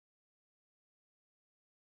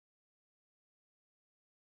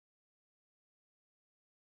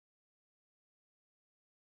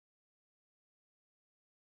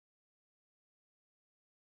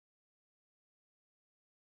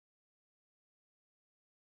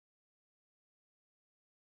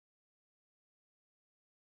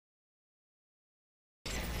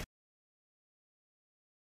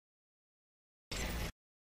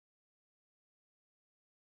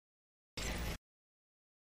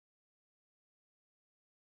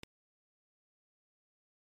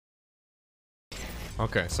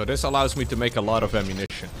Okay, so this allows me to make a lot of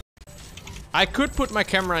ammunition. I could put my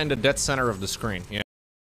camera in the dead center of the screen, yeah.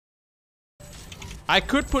 I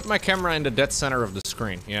could put my camera in the dead center of the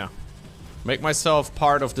screen, yeah. Make myself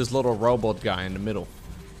part of this little robot guy in the middle.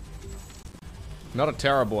 Not a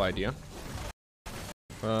terrible idea.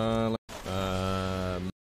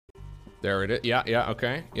 There it is. Yeah, yeah,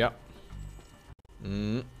 okay, yeah.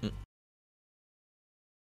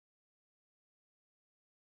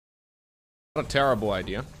 Not a terrible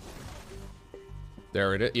idea.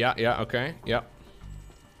 There it is. Yeah, yeah, okay, yeah.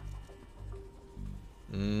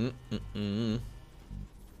 A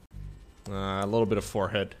little bit of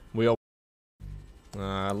forehead. A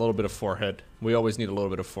little bit of forehead. We always need a little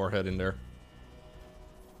bit of forehead in there.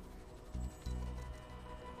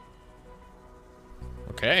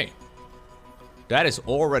 Okay. That is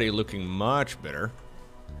already looking much better.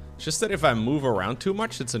 It's just that if I move around too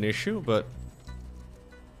much, it's an issue, but...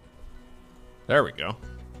 There we go.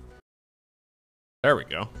 There we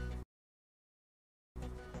go.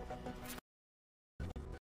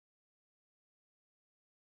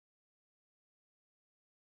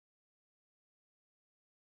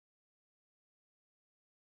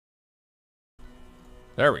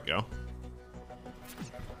 There we go.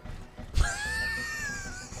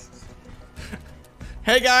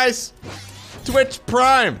 Hey guys! Twitch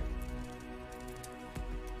Prime!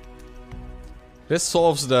 This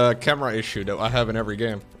solves the camera issue that I have in every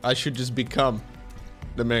game. I should just become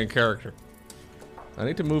the main character. I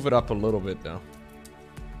need to move it up a little bit though.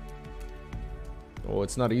 Oh,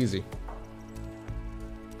 it's not easy.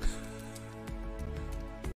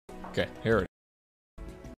 Okay, here it is.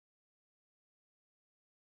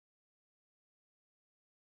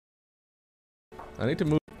 I need to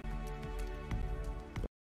move.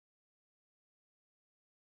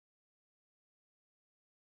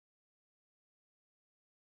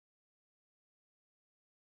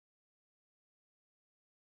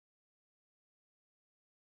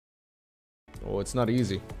 Oh, it's not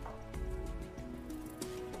easy.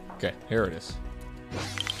 Okay, here it is.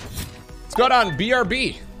 Let's go down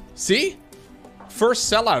BRB. See?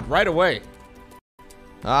 First sellout right away.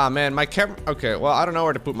 Ah, man, my camera. Okay, well, I don't know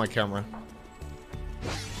where to put my camera.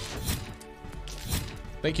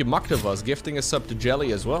 Thank you, Maktavas, gifting a sub to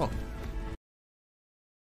Jelly as well.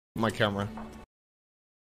 My camera.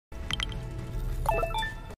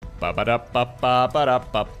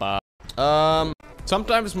 Ba-ba-da-ba-ba-ba-da-ba-ba.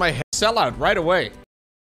 Sometimes my head sell out right away.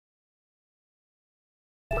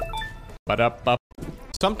 Ba-da-ba.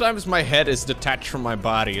 Sometimes my head is detached from my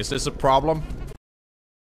body. Is this a problem?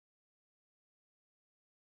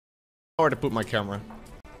 Where to put my camera?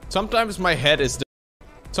 Sometimes my head is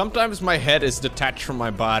detached from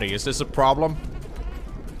my body. Is this a problem?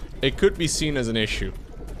 It could be seen as an issue.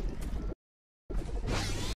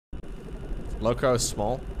 Lowko is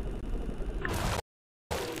small.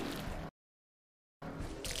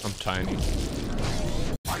 I'm tiny.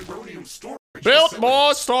 Build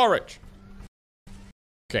more storage!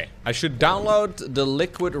 Okay, I should download the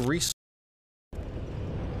liquid resource.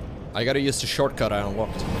 I gotta use the shortcut I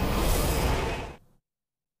unlocked.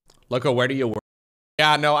 Lowko, where do you work?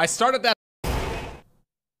 Yeah, no, I started that.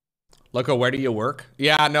 Lowko, where do you work?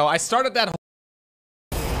 Yeah, no, I started that.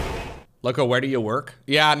 Lowko, where do you work?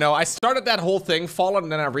 Yeah, no, I started that whole thing, Fallen,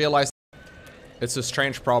 and then I realized it's a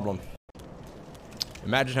strange problem.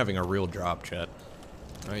 Imagine having a real job, chat.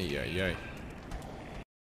 Ay, ay, ay.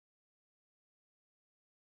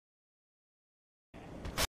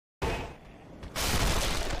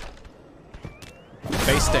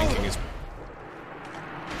 Face tanking is...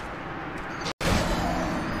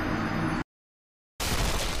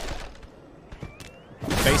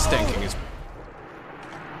 Face tanking is...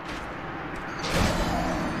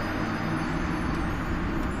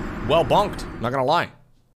 Well bonked, not gonna lie.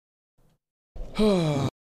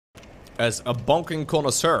 As a bonking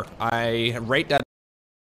connoisseur, I rate that.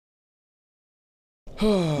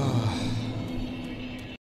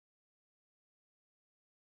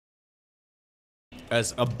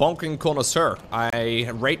 As a bonking connoisseur, I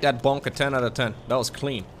rate that bonk a 10 out of 10. That was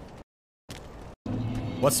clean.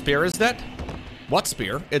 What spear is that? What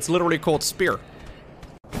spear? It's literally called spear.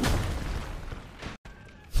 That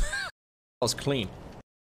was clean.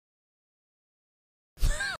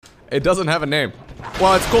 It doesn't have a name.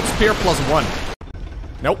 Well, it's called Spear +1.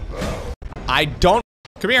 Nope. I don't.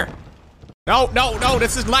 Come here. No, no, no.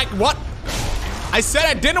 This is like what? I said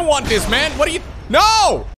I didn't want this, man. What are you?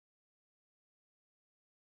 No!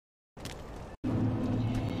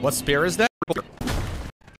 What spear is that?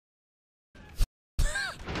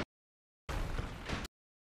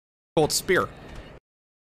 Called spear.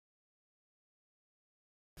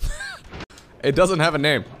 It doesn't have a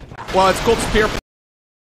name. Well, it's called Spear.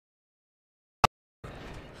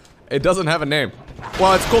 It doesn't have a name.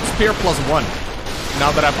 Well, it's called Spear plus 1.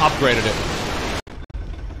 Now that I've upgraded it.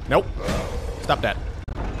 Nope. Stop that.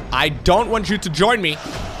 I don't want you to join me.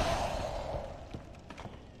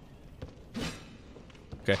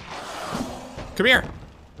 Okay. Come here.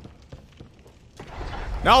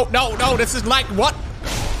 No, no, no, this is like, what?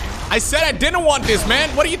 I said I didn't want this,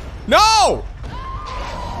 man. What are you? No!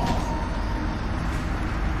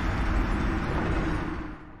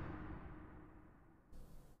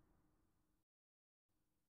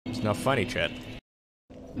 It's not funny, chat.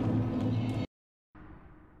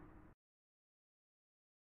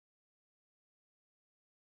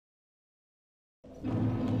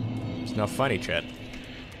 It's not funny, chat.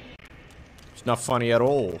 It's not funny at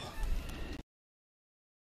all.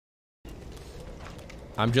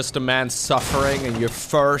 I'm just a man suffering and your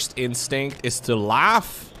first instinct is to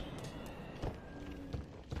laugh?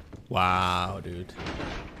 Wow, dude.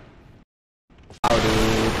 Wow,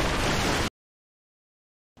 dude.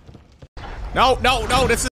 No, no, no,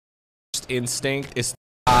 this is first instinct is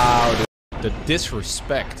wow, dude. The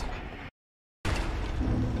disrespect.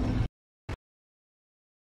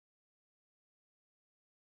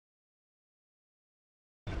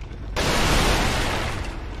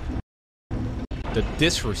 The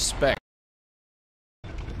disrespect.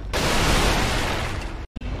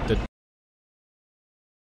 The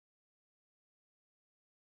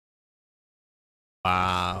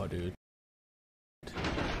wow, dude.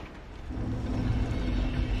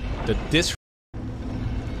 The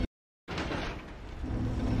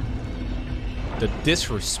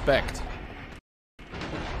disrespect.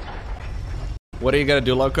 What are you gonna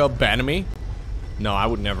do, Lowko? Ban me? No, I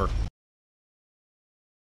would never.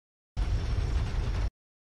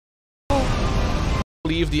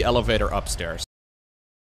 Leave the elevator upstairs.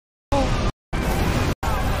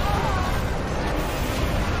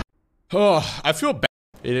 Oh, I feel bad.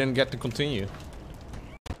 He didn't get to continue.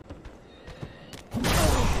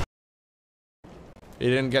 He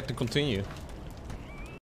didn't get to continue.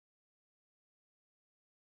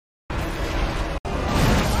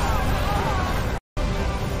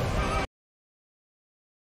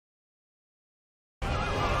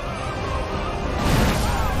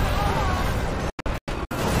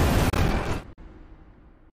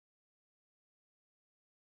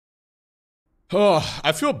 Oh,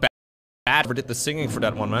 I feel bad for did the singing for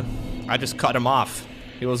that one, man. I just cut him off.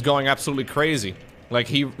 He was going absolutely crazy. Like,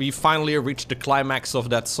 he finally reached the climax of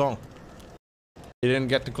that song. He didn't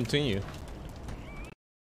get to continue.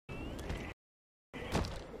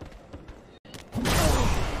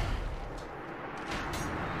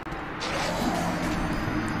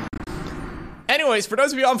 Anyways, for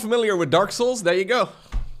those of you unfamiliar with Dark Souls, there you go.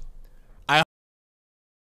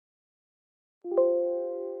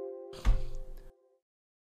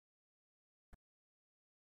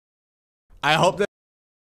 I hope that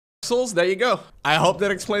Souls, there you go. I hope that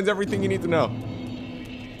explains everything you need to know.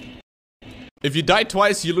 If you die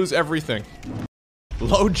twice, you lose everything.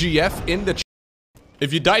 Low GF in the chat.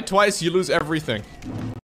 If you die twice, you lose everything.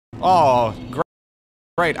 Oh, great.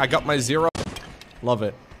 Great, I got my 0. Love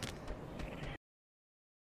it.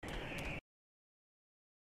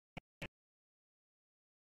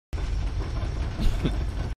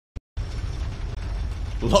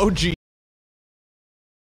 Low GF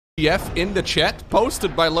in the chat,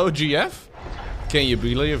 posted by Low GF. Can you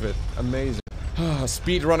believe it? Amazing.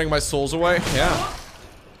 Speed running my souls away? Yeah.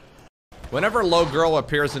 Whenever Low Girl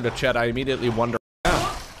appears in the chat, I immediately wonder.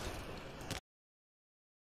 Yeah.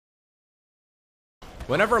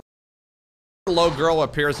 Whenever Low Girl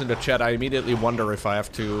appears in the chat, I immediately wonder if I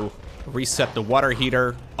have to reset the water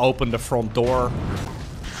heater, open the front door.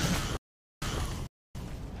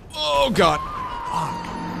 Oh god.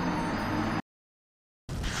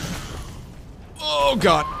 Oh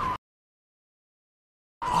god.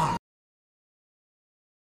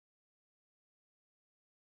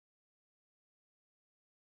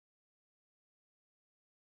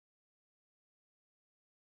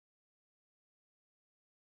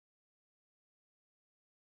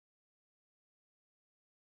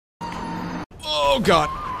 Oh god.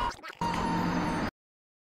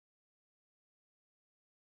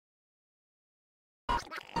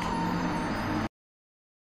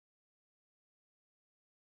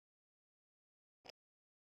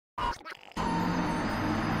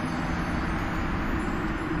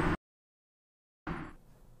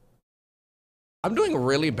 I'm doing a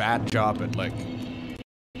really bad job at, like,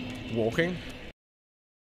 walking.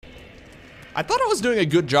 I thought I was doing a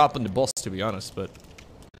good job on the boss, to be honest, but...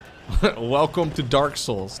 Welcome to Dark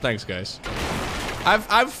Souls. Thanks, guys.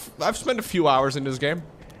 I've spent a few hours in this game.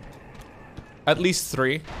 At least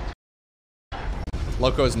 3.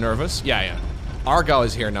 Lowko is nervous. Yeah. Argo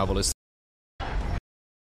is here now, Ballista.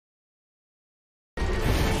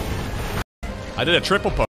 I did a triple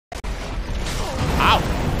poke. Ow!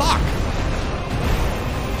 Fuck!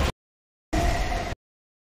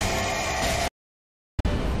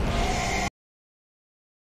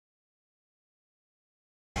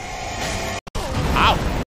 Ow!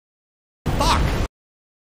 Fuck!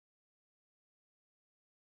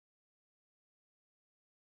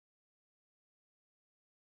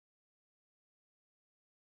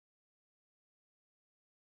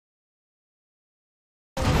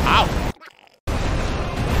 Ow!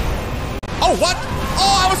 Oh, what?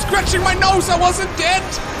 Oh, I was scratching my nose. I wasn't dead.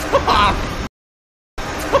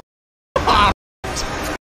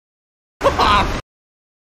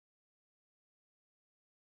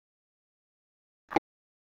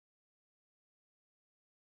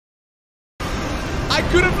 I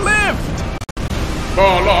could have lived.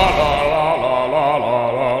 La, la, la, la, la, la,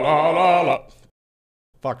 la, la, la.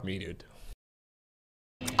 Fuck me, dude.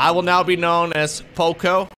 I will now be known as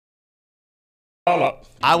Poco.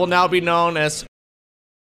 I will now be known as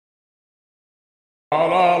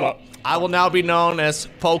I will now be known as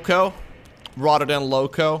Poco rather than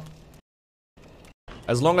Lowko.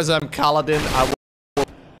 As long as I'm Kaladin, I will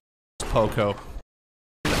Poco.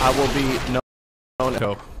 I will be known as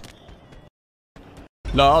Poco.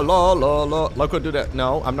 La la la la. Lowko, do that.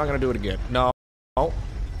 No, I'm not gonna do it again. No.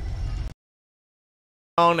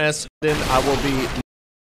 Known as then I will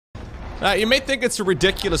be. You may think it's a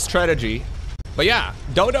ridiculous strategy. But yeah,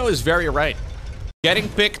 Dodo is very right. Getting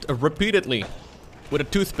picked repeatedly with a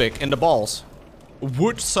toothpick in the balls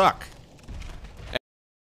would suck.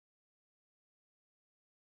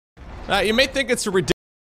 You may think it's a ridiculous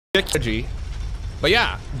strategy, but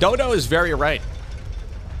yeah, Dodo is very right.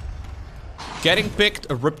 Getting picked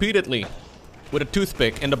repeatedly with a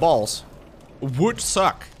toothpick in the balls would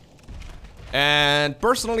suck. And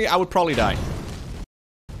personally, I would probably die.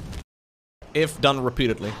 If done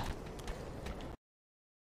repeatedly.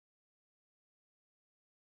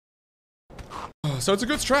 So it's a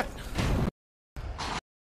good strat.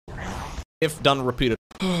 If done repeatedly.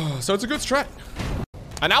 So it's a good strat.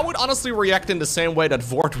 And I would honestly react in the same way that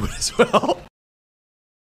Vort would as well.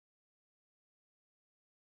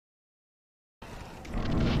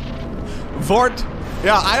 Vort,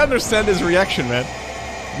 yeah, I understand his reaction, man.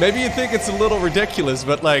 Maybe you think it's a little ridiculous,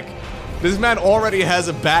 but like, this man already has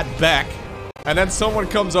a bad back. And then someone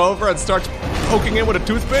comes over and starts poking him with a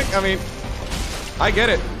toothpick? I mean, I get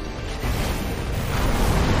it.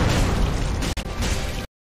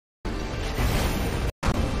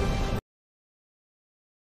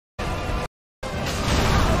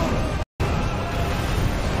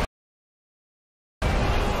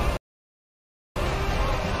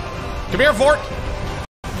 Come here, Vort!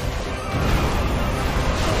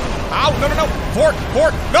 Ow, no.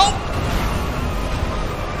 Vort, no!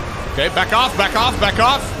 Okay, back off.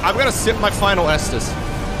 I'm gonna sip my final Estus.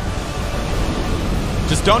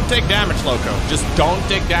 Just don't take damage, Lowko. Just don't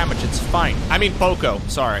take damage, it's fine. I mean, Poco,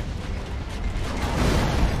 sorry.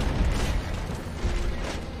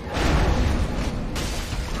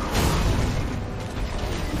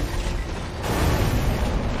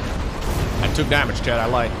 I took damage, Chad, I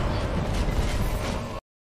lied.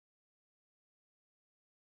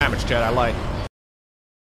 Chad, I lied.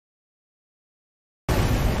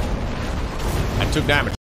 I took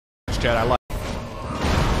damage, Chad, I lied.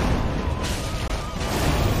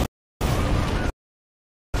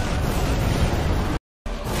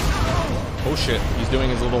 Oh shit, he's doing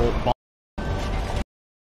his little bomb.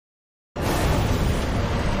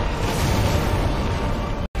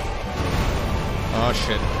 Oh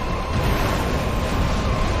shit.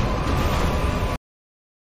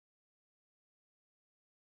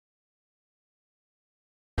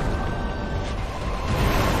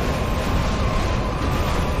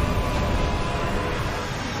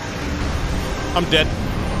 I'm dead.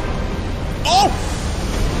 Oh!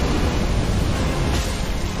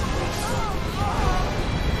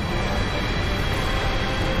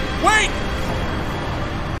 Wait!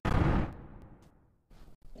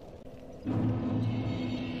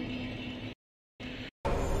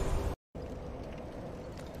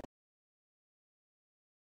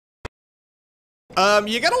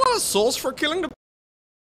 You get a lot of souls for killing the...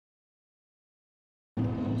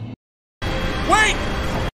 Wait!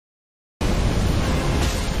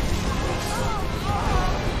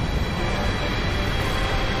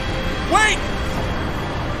 Wait!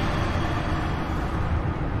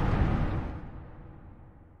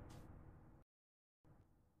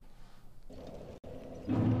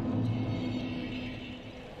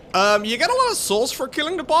 You get a lot of souls for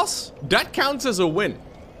killing the boss. That counts as a win.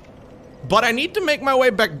 But I need to make my way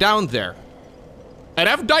back down there. And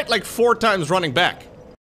I've died like 4 times running back.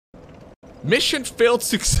 Mission failed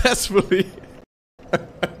successfully.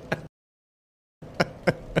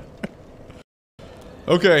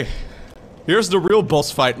 Okay. Here's the real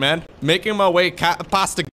boss fight, man. Making my way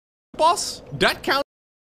past the boss? That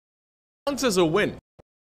counts as a win.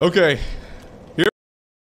 Okay. Here.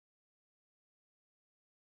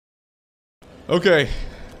 Okay.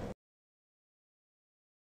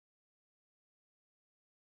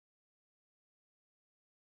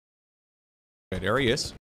 Okay, there he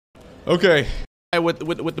is. Okay.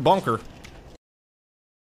 With the bunker.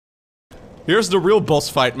 Here's the real boss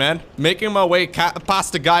fight, man. Making my way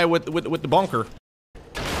past the guy with the bunker.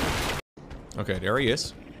 Okay, there he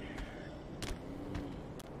is.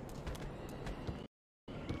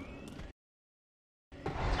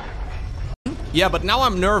 Yeah, but now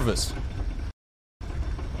I'm nervous.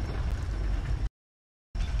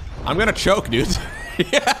 I'm gonna choke, dude.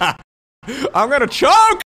 Yeah! I'm gonna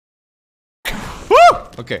choke! Woo!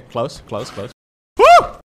 Okay, close. Woo! Woo!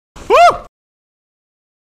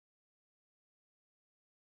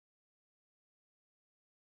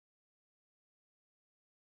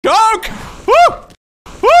 Choke! Woo!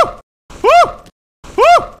 Woo! Woo! Woo!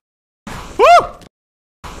 Woo!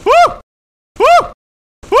 Woo! Woo!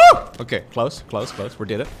 Woo! Okay, close. We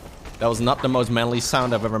did it. That was not the most manly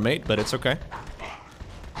sound I've ever made, but it's okay.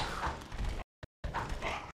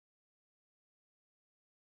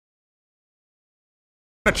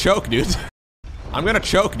 I'm gonna choke, dude. I'm gonna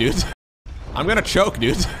choke, dude. I'm gonna choke,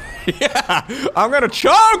 dude. Yeah! I'm gonna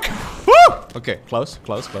choke! Woo! Okay, close.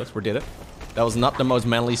 We did it. That was not the most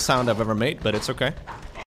manly sound I've ever made, but it's okay.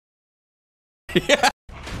 Yeah!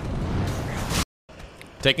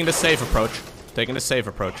 Taking the safe approach. Taking the safe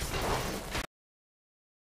approach.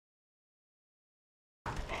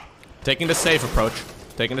 Taking the safe approach.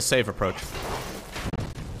 Taking the safe approach.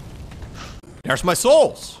 There's my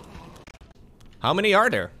souls! How many are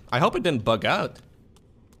there? I hope it didn't bug out.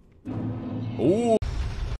 Ooh.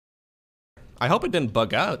 I hope it didn't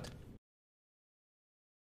bug out.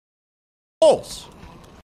 Souls!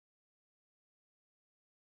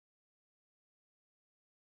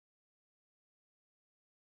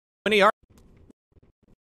 How many are?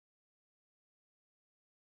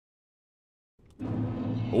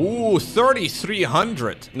 Ooh,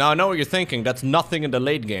 3,300. Now I know what you're thinking. That's nothing in the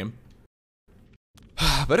late game.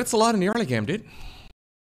 But it's a lot in the early game, dude.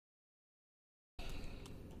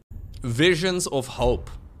 Visions of hope.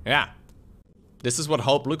 Yeah. This is what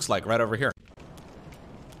hope looks like right over here.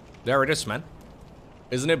 There it is, man.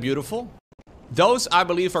 Isn't it beautiful? Those, I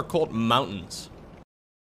believe, are called mountains.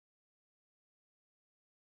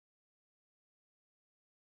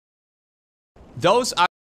 Those, I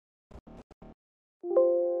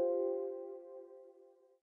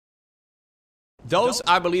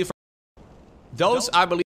believe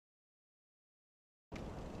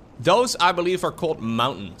are called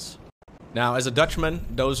mountains. Now, as a Dutchman,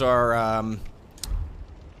 those are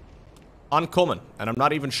uncommon, and I'm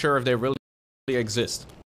not even sure if they really exist.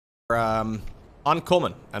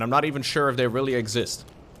 Uncommon, and I'm not even sure if they really exist.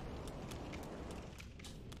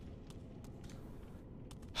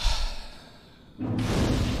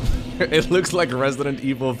 It looks like Resident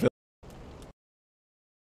Evil.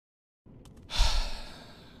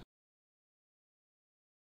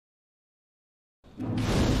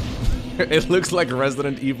 It looks like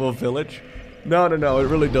Resident Evil Village. No, it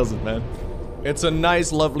really doesn't, man. It's a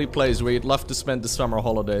nice, lovely place where you'd love to spend the summer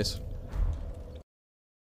holidays.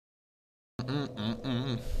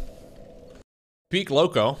 Peak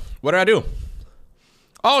Lowko. What did I do?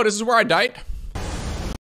 Oh, this is where I died?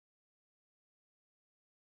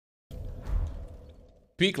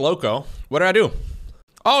 Peak Lowko. What did I do?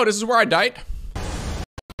 Oh, this is where I died?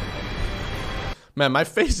 Man, my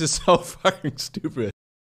face is so fucking stupid.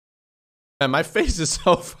 Man, my face is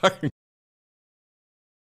so fucking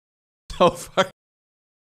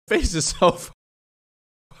face is so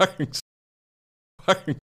fucking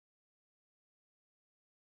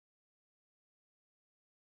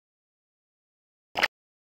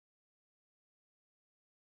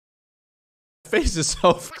face is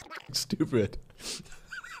so fucking stupid.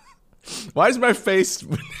 Why is my face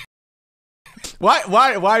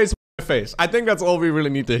why is my face? I think that's all we really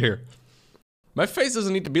need to hear. My face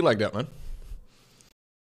doesn't need to be like that, man.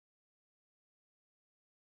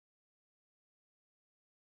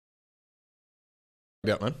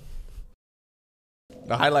 Yeah, man.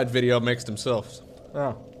 The highlight video makes themselves.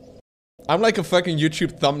 Oh. I'm like a fucking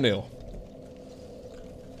YouTube thumbnail.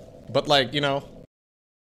 But like, you know.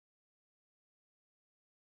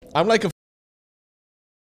 I'm like a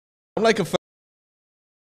like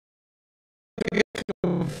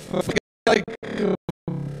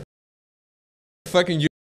fucking you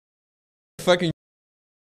fucking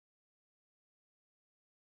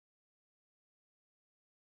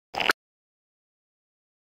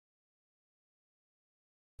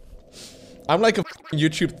I'm like a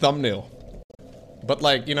YouTube thumbnail, but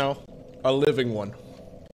like, you know, a living one.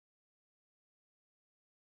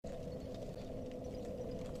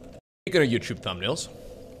 Speaking of YouTube thumbnails,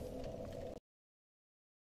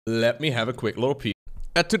 let me have a quick little peek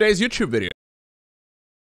at today's YouTube video.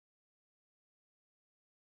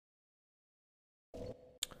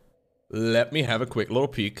 Let me have a quick little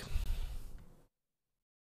peek.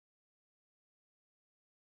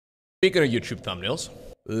 Speaking of YouTube thumbnails,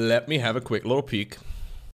 let me have a quick little peek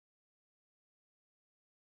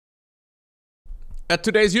at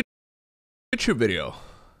today's YouTube video.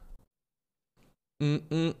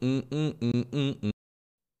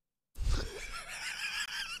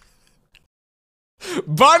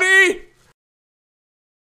 Bunny!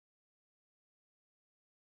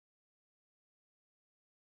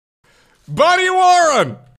 Bunny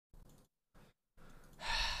Warren!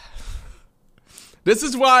 This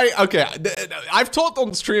is why, okay, I've told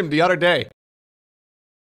on stream the other day.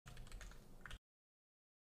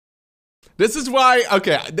 This is why,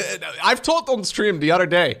 okay, I've told on stream the other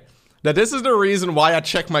day that this is the reason why I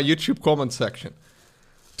check my YouTube comment section.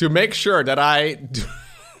 To make sure that I...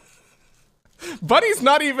 Bunny's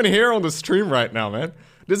not even here on the stream right now, man.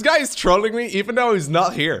 This guy is trolling me even though he's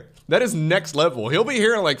not here. That is next level. He'll be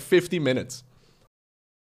here in like 50 minutes.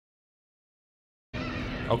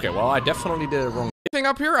 Okay, well, I definitely did it wrong. Anything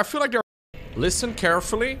up here? I feel like they're... Listen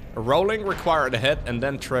carefully. Rolling required ahead and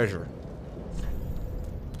then treasure.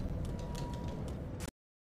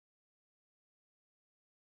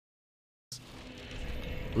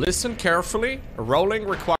 Listen carefully. Rolling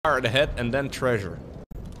required ahead and then treasure.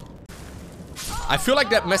 I feel like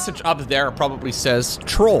that message up there probably says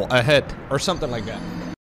troll ahead or something like that.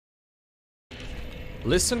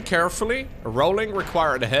 Listen carefully. Rolling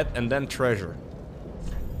required ahead and then treasure.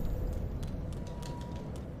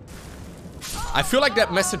 I feel like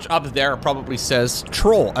that message up there probably says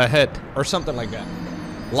troll ahead or something like that.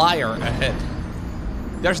 Liar ahead.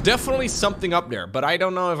 There's definitely something up there, but I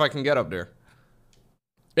don't know if I can get up there.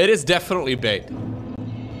 It is definitely bait.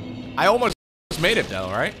 I almost made it though,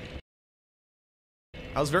 right?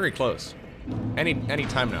 I was very close. Any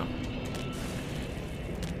time now.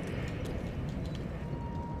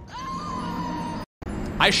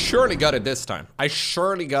 I surely got it this time. I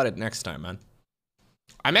surely got it next time, man.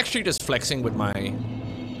 I'm actually just flexing with my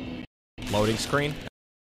loading screen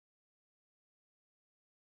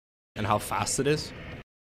and how fast it is.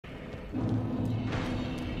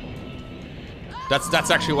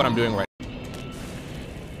 That's actually what I'm doing right now.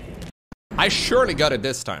 I surely got it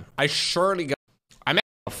this time. I surely got... I'm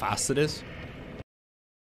actually how fast it is.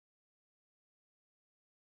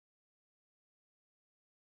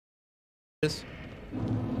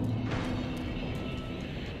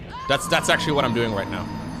 That's actually what I'm doing right now.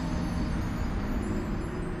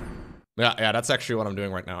 Yeah, that's actually what I'm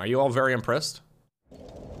doing right now. Are you all very impressed?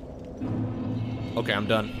 Okay, I'm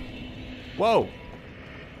done. Whoa.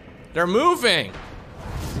 They're moving.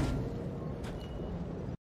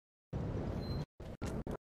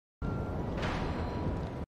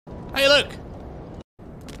 Hey, look.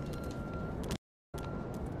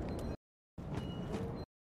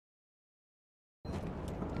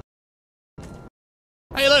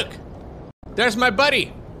 Hey, look. There's my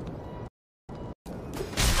buddy.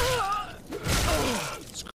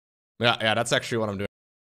 Yeah, that's actually what I'm doing.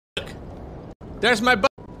 Look. There's my buddy.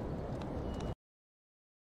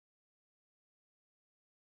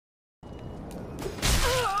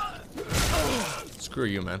 Screw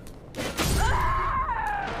you, man.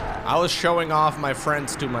 I was showing off my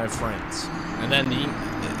friends to my friends. And then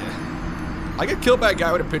I get killed by a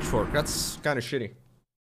guy with a pitchfork. That's kind of shitty.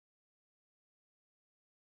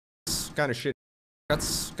 Kind of shitty.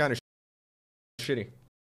 That's kind of shitty.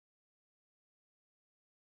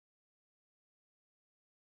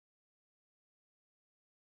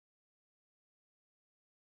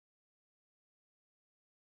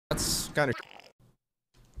 That's kind of...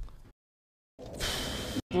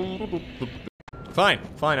 Fine,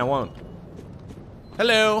 I won't.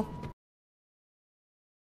 Hello.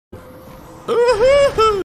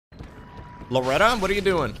 Loretta, what are you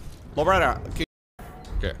doing? Loretta, okay.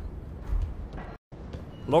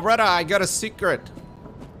 Loretta, I got a secret.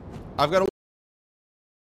 I've got a...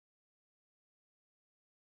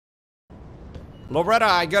 Loretta,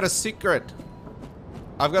 I got a secret.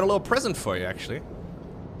 I've got a little present for you, actually.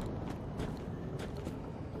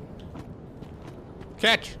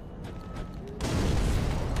 Catch.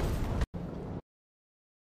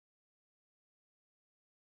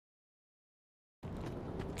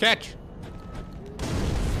 Catch.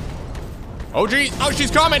 Oh, geez. Oh, she's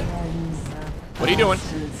coming. What are you doing?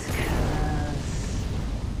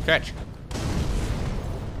 Catch.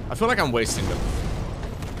 I feel like I'm wasting them.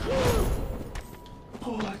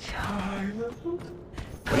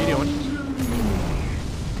 What are you doing?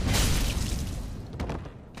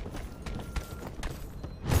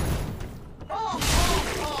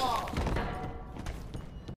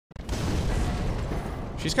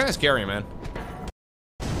 She's kind of scary, man.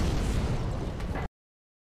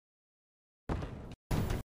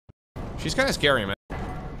 She's kind of scary, man.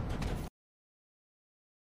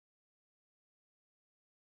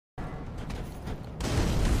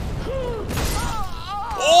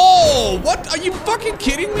 Oh, what? Are you fucking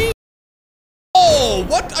kidding me? Oh,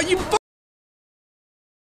 what? Are you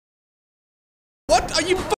What? Are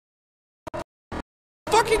you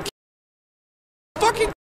fucking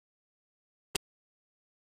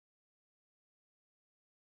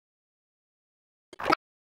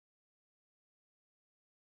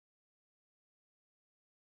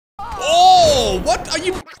Oh, what? Are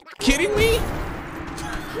you kidding me?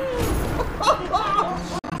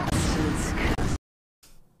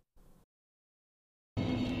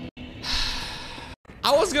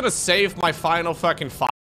 I was gonna save my final fucking I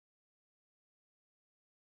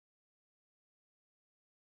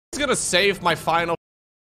was gonna save my final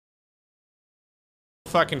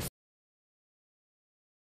fucking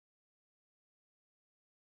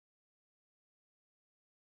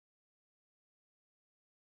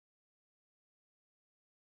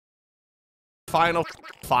final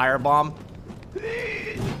firebomb.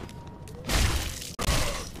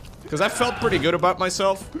 Because I felt pretty good about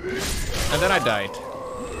myself, and then I died.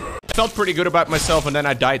 I felt pretty good about myself, and then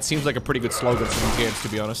I died. Seems like a pretty good slogan for these games, to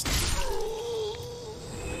be honest.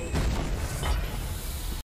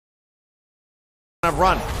 I've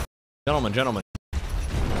run. Gentlemen.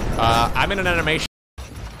 I'm in an animation.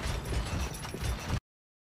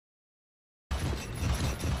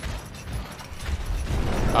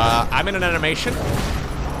 I'm in an animation.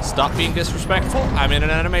 Stop being disrespectful. I'm in an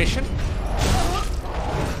animation.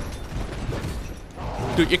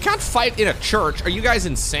 Dude, you can't fight in a church. Are you guys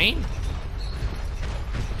insane?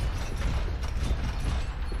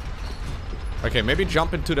 Okay, maybe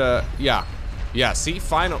jump into the... Yeah, see?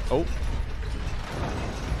 Final... Oh.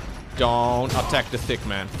 Don't attack the thick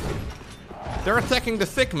man. They're attacking the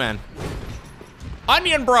thick man.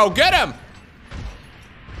 Onion bro, get him!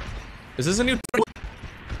 Is this a new...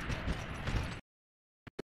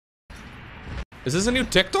 Is this a new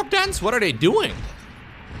TikTok dance? What are they doing?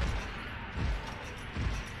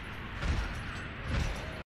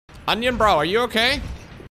 Onion bro, are you okay?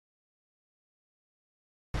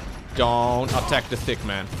 Don't attack the thick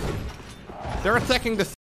man. They're attacking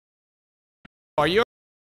the Are you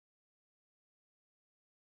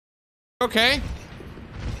okay?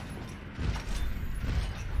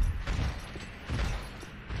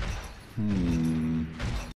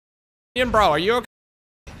 Onion bro, are you okay?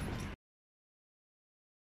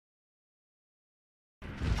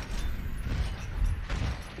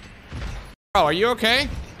 Bro, are you okay?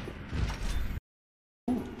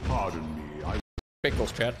 Pardon me,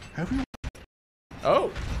 Pickles, chat. Have you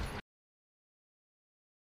Oh.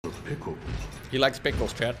 a pickle? He likes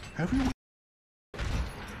pickles, chat. Have you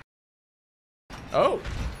Oh.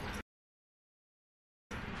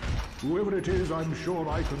 Whoever it is, I'm sure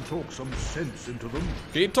I can talk some sense into them.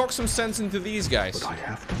 Can you talk some sense into these guys? But I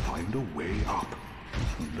have to find a way up.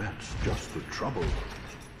 And that's just the trouble.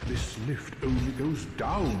 This lift only goes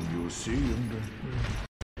down, you see, and...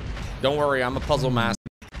 Don't worry, I'm a puzzle master.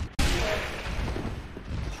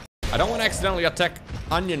 I don't want to accidentally attack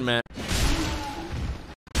Onion Man.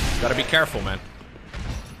 Gotta be careful, man.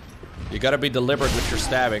 You gotta be deliberate with your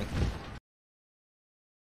stabbing.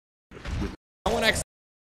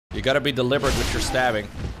 You gotta be deliberate with your stabbing.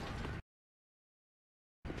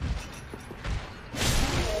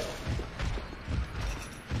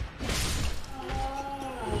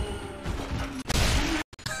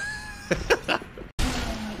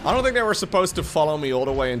 I don't think they were supposed to follow me all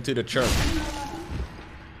the way into the church.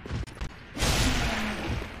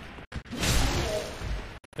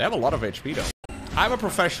 They have a lot of HP though. I'm a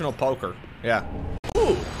professional poker. Yeah.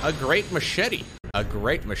 Ooh, a great machete. A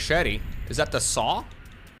great machete. Is that the saw?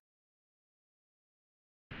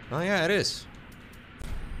 Oh yeah, it is.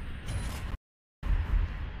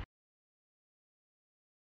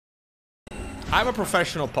 I'm a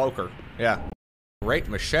professional poker. Yeah. Great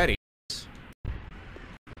machete.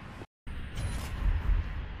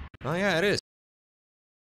 Oh yeah, it is.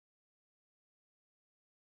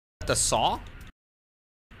 The saw?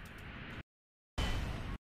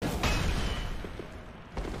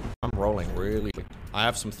 I'm rolling really quick. I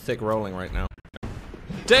have some thick rolling right now.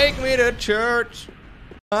 Take me to church.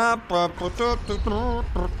 Excited,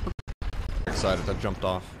 I jumped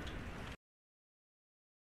off.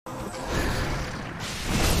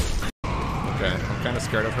 Okay, I'm kind of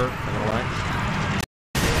scared of her, I'm gonna lie.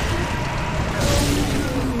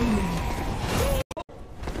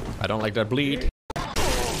 I don't like that bleed.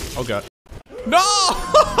 Oh god. No!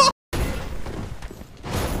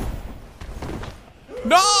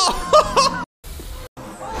 No!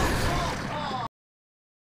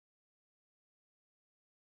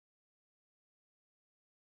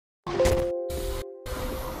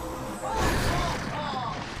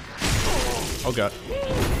 Oh god.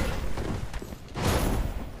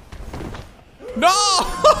 No!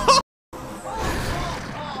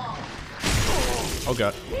 Oh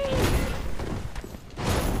god.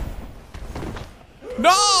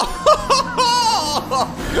 No!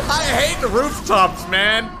 I hate rooftops,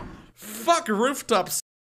 man. Fuck rooftops.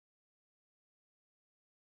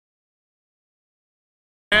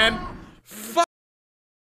 Man. Fuck.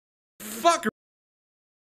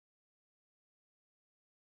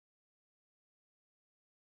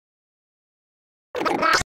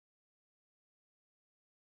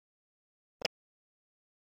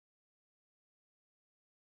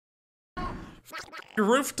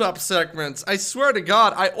 Rooftop segments. I swear to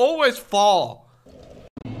God, I always fall.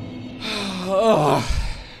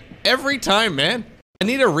 Every time, man. I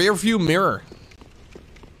need a rear view mirror.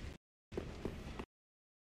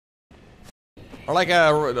 Or like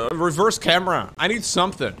a reverse camera. I need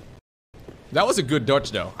something. That was a good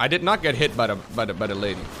dodge though. I did not get hit by the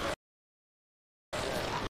lady.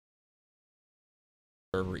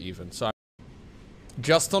 Or even. So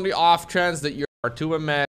just on the off chance that you are too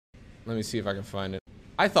mad. Let me see if I can find it.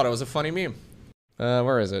 I thought it was a funny meme.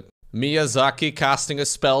 Where is it? Miyazaki casting a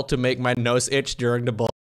spell to make my nose itch during the boss.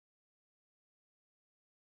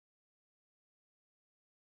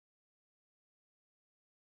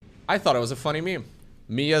 I thought it was a funny meme.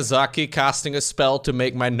 Miyazaki casting a spell to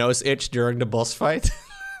make my nose itch during the boss fight.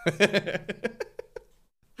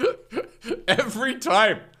 Every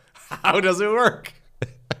time. How does it work?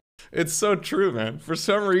 It's so true, man. For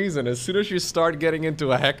some reason, as soon as you start getting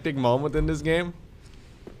into a hectic moment in this game,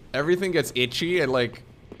 everything gets itchy and like,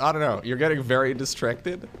 I don't know, you're getting very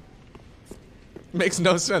distracted. Makes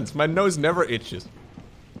no sense. My nose never itches.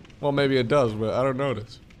 Well, maybe it does, but I don't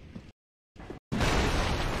notice.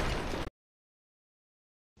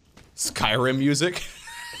 Skyrim music.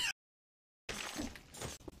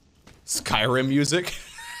 Skyrim music.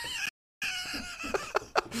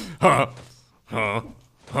 Huh. Huh.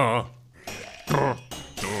 Huh.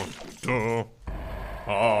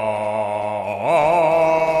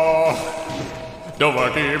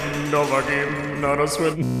 Novakim, not a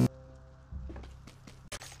swim.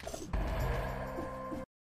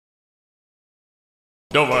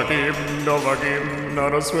 Novakim,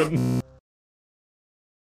 not a swim.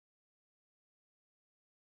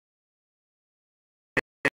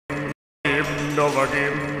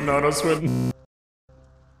 Novakim, not a swim.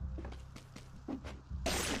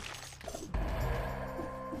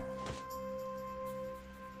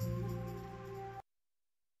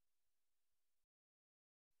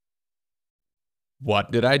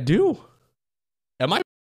 What did I do? Am I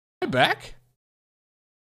back?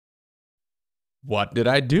 What did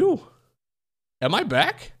I do? Am I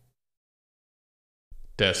back?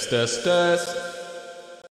 Test.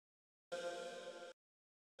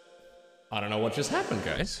 I don't know what just happened,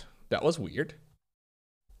 guys. That was weird.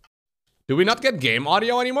 Do we not get game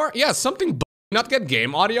audio anymore? Yeah, something not get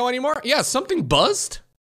game audio anymore? Yeah, something buzzed?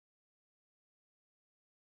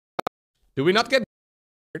 Do we not get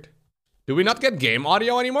game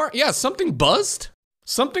audio anymore? Yeah, something buzzed?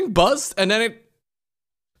 Something buzzed and then it...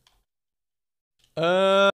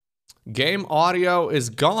 Game audio is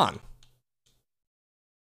gone.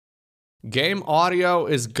 Game audio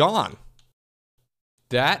is gone.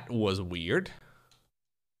 That was weird.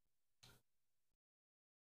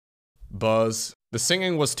 Buzz. The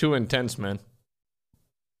singing was too intense, man.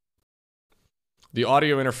 The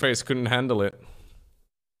audio interface couldn't handle it.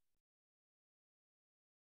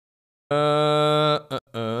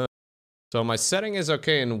 So my setting is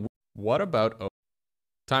okay, and what about... Oh,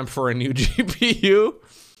 time for a new GPU?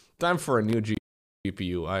 Time for a new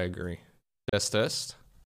GPU, I agree. Test.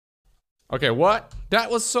 Okay, what?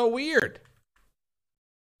 That was so weird.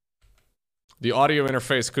 The audio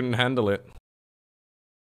interface couldn't handle it.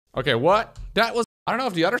 Okay, what? That was... I don't know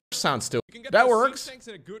if the other sound still... That works. I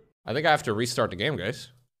think I have to restart the game, guys.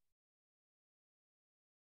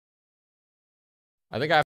 I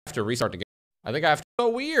think I have to restart the game. I think I have to. So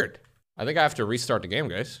weird. I think I have to restart the game,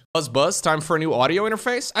 guys. Buzz, time for a new audio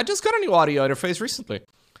interface. I just got a new audio interface recently.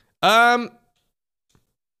 Well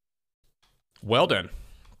then.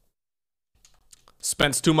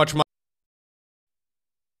 Spends too much money.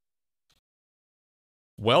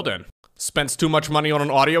 Well then. Spends too much money on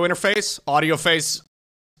an audio interface.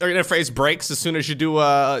 Interface breaks as soon as you do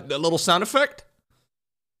a little sound effect.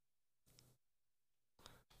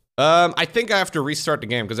 I think I have to restart the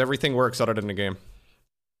game because everything works other than the game.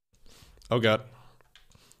 Oh god.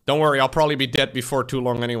 Don't worry, I'll probably be dead before too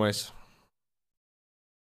long anyways.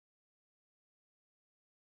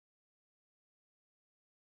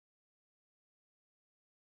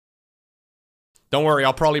 Don't worry,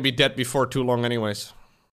 I'll probably be dead before too long anyways.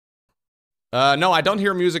 No, I don't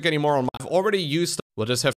hear music anymore on my... I've already used... We'll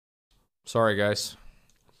just have... Sorry, guys.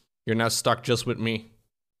 You're now stuck just with me.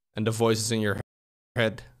 And the voices in your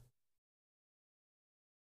head.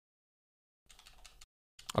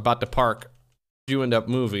 About the park. You in that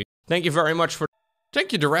movie. Thank you very much for...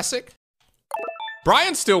 Thank you, Jurassic.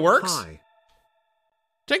 Brian still works. Hi.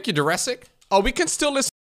 Thank you, Jurassic. Oh, we can still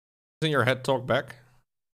listen in your head talk back.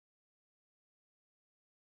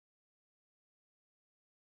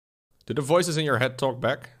 Do the voices in your head talk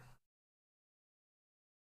back?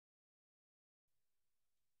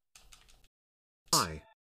 Hi.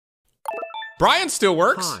 Brian still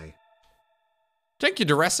works. Hi. Thank you,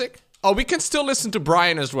 Jurassic. Oh, we can still listen to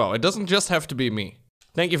Brian as well. It doesn't just have to be me.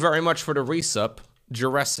 Thank you very much for the resub,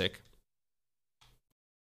 Jurassic.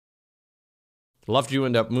 Loved you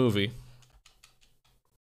in that movie.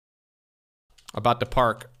 About the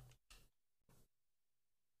park.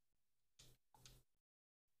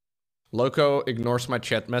 Lowko ignores my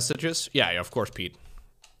chat messages. Yeah, of course, Pete.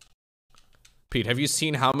 Pete, have you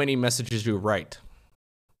seen how many messages you write?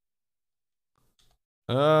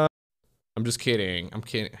 I'm just kidding. I'm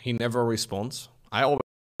kidding. He never responds. I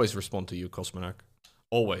always respond to you, Cosmonac.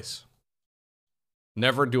 Always.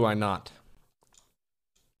 Never do I not.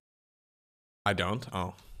 I don't?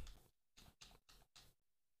 Oh.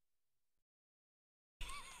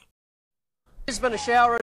 There's been a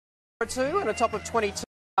shower or two and a top of 22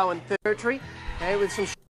 in territory. Okay, with some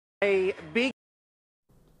a big.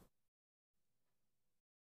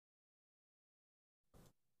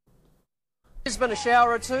 There's been a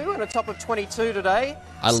shower or two and a top of 22 today.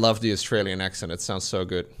 I love the Australian accent. It sounds so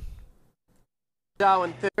good.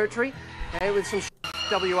 In territory. Okay, with some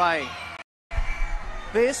WA.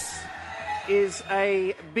 This is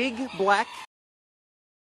a big black.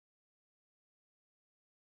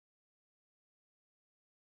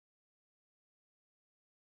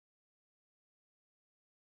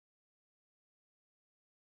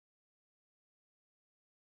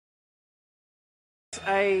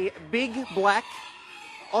 A big black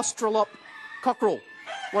Australop cockerel,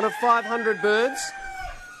 one of 500 birds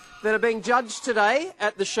that are being judged today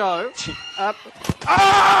at the show.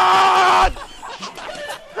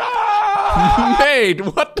 Mate,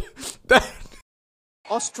 what? That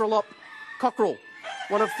Australop cockerel,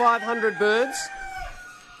 one of 500 birds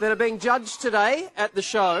that are being judged today at the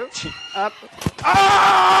show.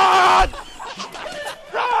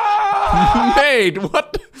 Mate,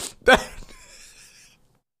 what? That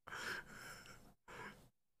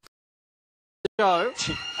show.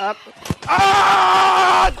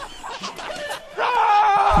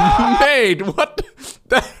 Mate, what?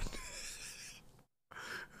 That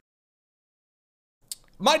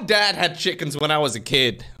My dad had chickens when I was a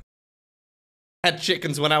kid. That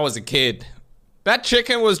chicken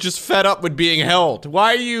was just fed up with being held.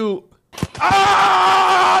 Why are you...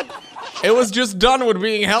 It was just done with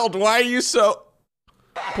being held. Why are you so...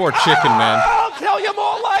 Poor chicken, man. I'll tell you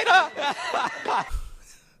more later.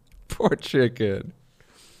 Poor chicken.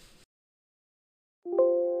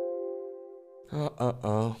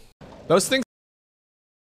 Those things...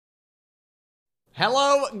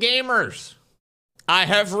 Hello, gamers. I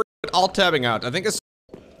have alt-tabbing out. I think it's...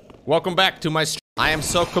 Welcome back to my stream. I am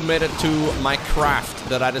so committed to my craft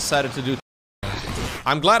that I decided to do...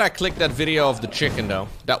 I'm glad I clicked that video of the chicken, though.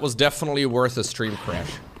 That was definitely worth a stream crash.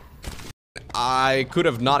 I could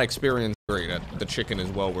have not experienced that. The chicken is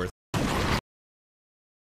well worth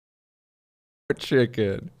it.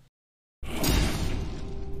 Chicken.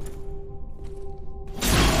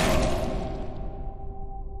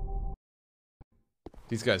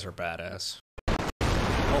 These guys are badass.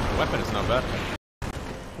 Oh, the weapon is not bad.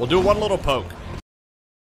 We'll do one little poke.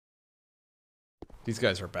 These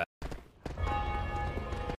guys are bad.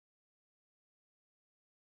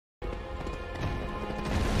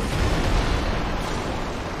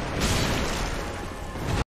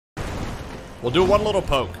 We'll do one little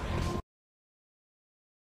poke.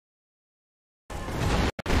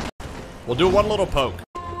 We'll do one little poke.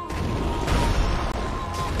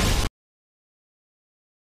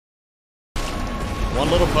 One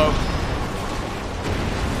little poke.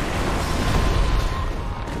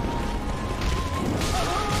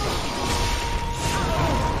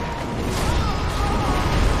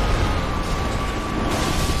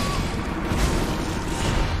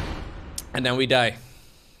 And then we die.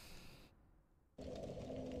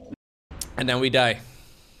 And then we die.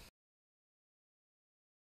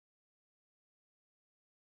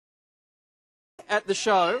 At the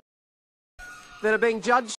show that are being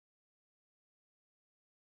judged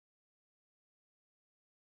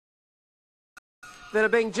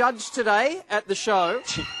today at the show.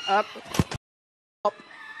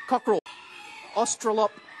 Cockerel,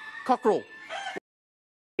 Australop cockerel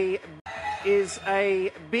is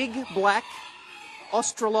a big black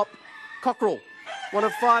Australop cockerel, one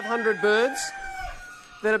of 500 birds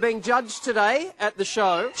that are being judged today at the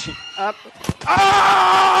show.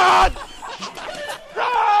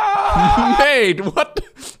 Mate, what?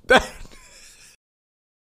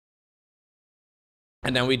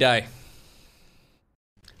 And then we die.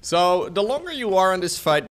 So, the longer you are in this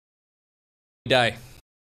fight, you die.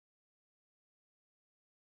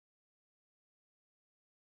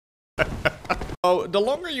 So, the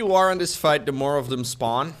longer you are in this fight, the more of them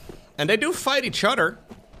spawn. And they do fight each other.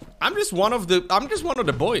 I'm just one of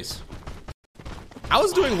the boys. I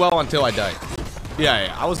was doing well until I died.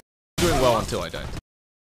 Yeah, I was doing well until I died.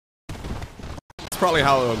 That's probably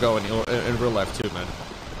how it'll go in real life too, man.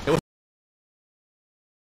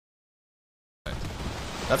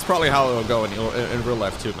 That's probably how it'll go in real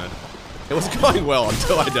life too, man. It was going well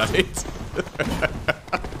until I died.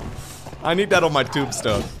 I need that on my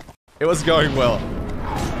tombstone. It was going well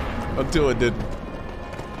until it didn't.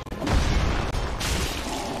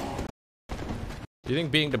 Do you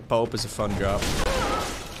think being the Pope is a fun job?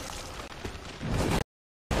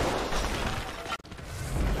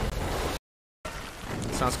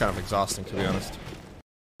 It sounds kind of exhausting, to be honest.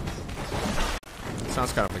 It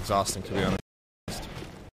sounds kind of exhausting, to be honest.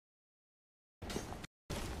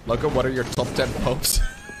 Lowko, what are your top 10 popes?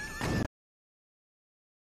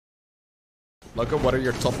 Lowko, what are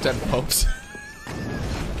your top 10 popes?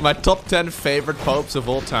 My top 10 favorite popes of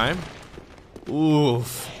all time?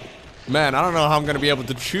 Oof. Man, I don't know how I'm gonna be able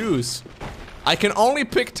to choose. I can only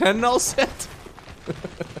pick 10 null set?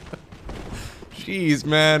 Jeez,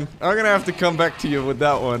 man. I'm gonna have to come back to you with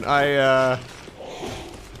that one. A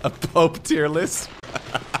pope tier list?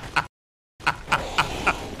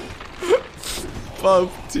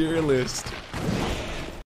 Pope tier list.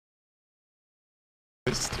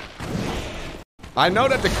 I know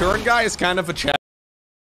that the current guy is kind of a chat.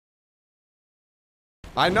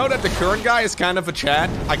 I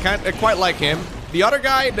quite like him. The other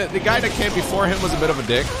guy, the guy that came before him was a bit of a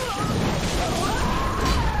dick.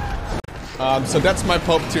 So that's my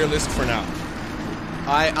Pope tier list for now.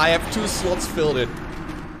 I have 2 slots filled in.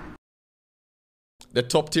 The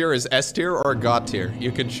top tier is S tier or God tier.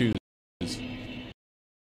 You can choose.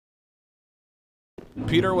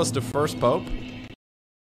 Peter was the first Pope.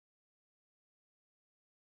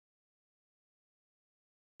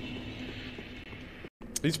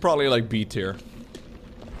 He's probably like B tier.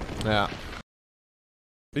 Yeah.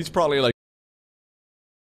 He's probably like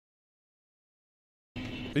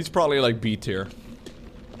B tier.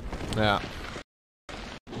 Yeah.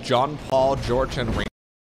 John, Paul, George, and Ringo.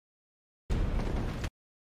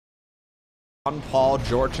 John, Paul,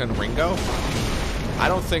 George, and Ringo? I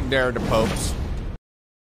don't think they're the popes.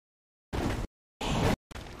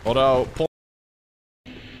 Although,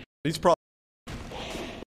 he's probably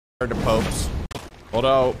the popes.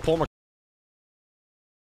 Although Paul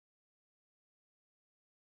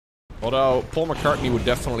McCartney would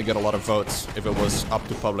definitely get a lot of votes if it was up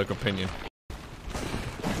to public opinion.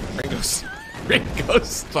 Ringo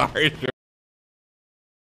Starr.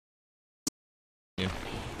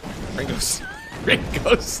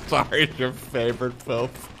 Ringo Starr is your favorite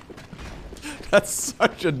pope. That's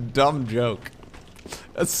such a dumb joke.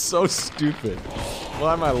 That's so stupid.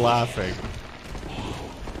 Why am I laughing?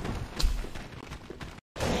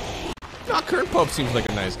 No, current Pope seems like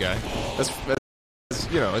a nice guy. As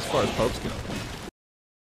you know, as far as popes go.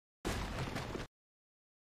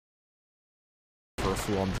 For a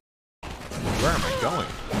fool, where am I going?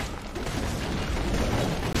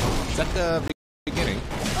 Is that the beginning?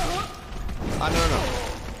 No.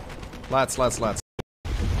 Lats.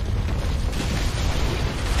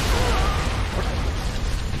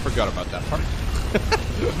 Forgot about that part.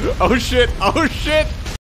 Oh shit! Oh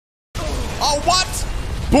what?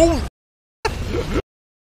 Boom!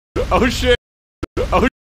 Oh shit! Oh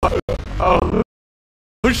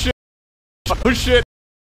shit! Oh shit.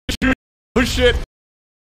 Oh shit.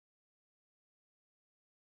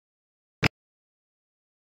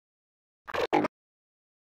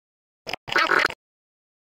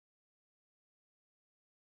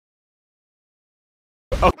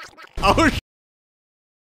 Oh, oh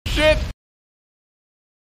shit.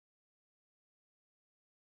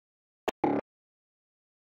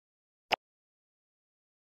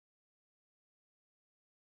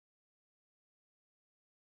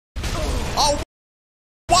 Oh,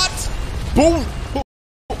 what? Boom.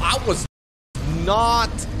 I was not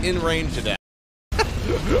in range of that.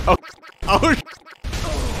 Oh,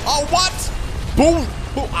 oh, what? Boom.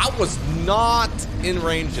 I was not in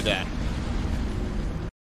range of that.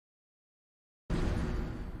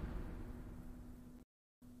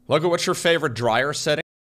 Look at what's your favorite dryer setting?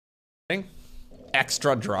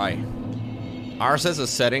 Extra dry. Ours has a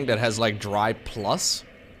setting that has like dry plus.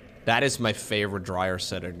 That is my favorite dryer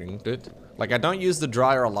setting, dude. Like I don't use the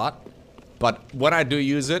dryer a lot, but when I do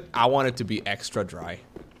use it, I want it to be extra dry.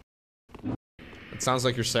 It sounds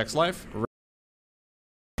like your sex life.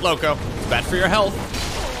 Lowko, it's bad for your health.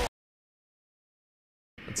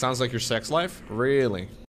 It sounds like your sex life? Really?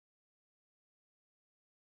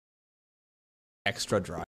 Extra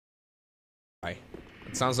dry.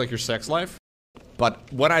 It sounds like your sex life,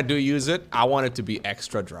 but when I do use it, I want it to be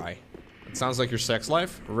extra dry. It sounds like your sex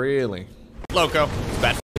life? Really? Lowko, it's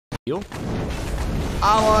bad for you.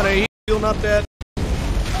 I wanna heal, not dead.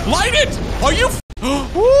 Light it! Are you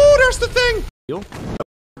ooh, there's the thing!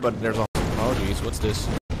 But there's a oh jeez, what's this?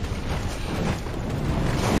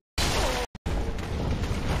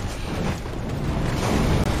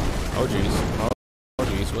 Oh jeez. Oh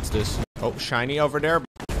jeez, what's this? Oh, shiny over there.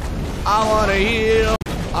 I wanna heal.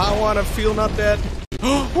 I wanna feel not dead.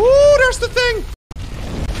 Ooh, there's the thing!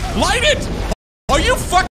 Light it! Are you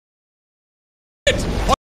fucking it?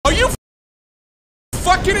 Are you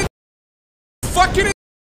fucking it? Fucking it?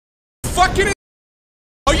 Fucking it?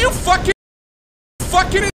 Are you fucking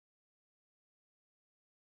it?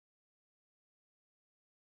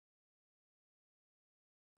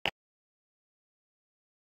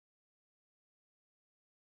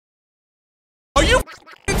 Are you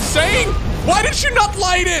insane? Why did you not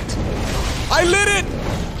light it? I lit it.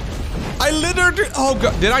 I literally. Oh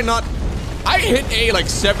god, did I not? I hit A like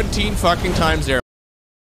 17 fucking times there.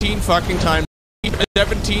 17 fucking times.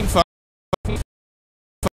 17 fucking.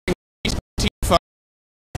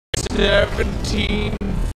 17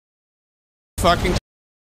 fucking.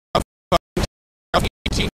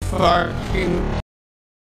 18 fucking.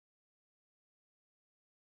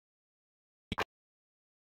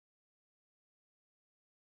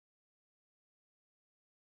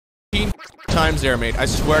 Times there, mate. I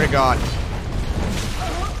swear to God.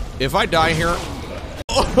 If I die here,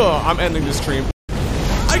 oh, I'm ending this stream.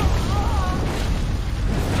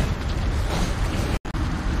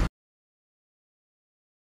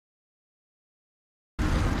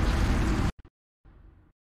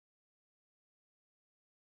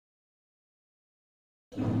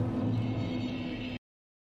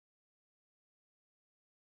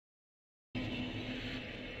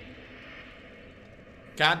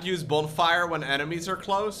 Can't use bonfire when enemies are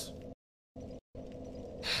close?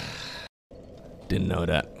 Didn't know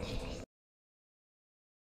that.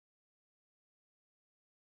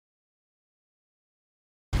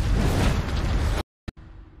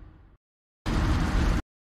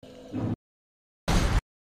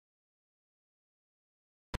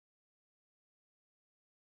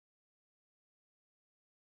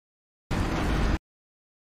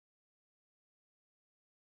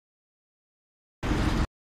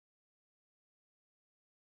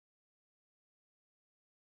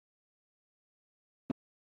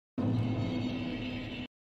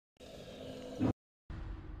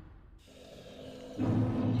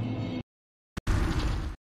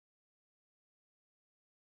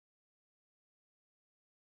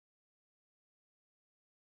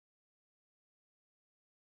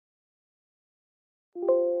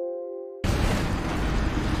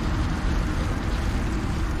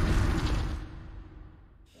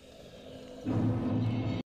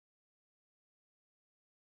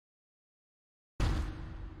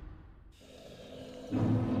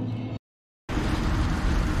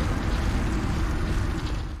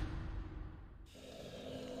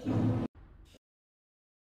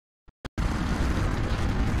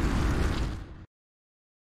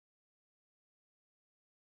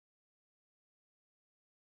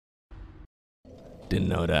 Didn't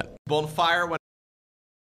know that. Bonfire when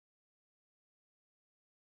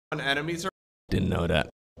enemies are. Didn't know that.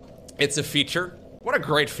 It's a feature. What a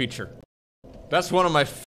great feature. That's one of my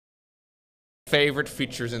favorite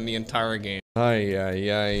features in the entire game.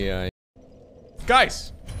 Ay.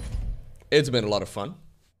 Guys, it's been a lot of fun,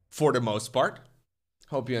 for the most part.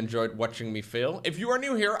 Hope you enjoyed watching me fail. If you are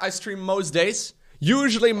new here, I stream most days.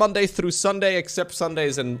 Usually Monday through Sunday, except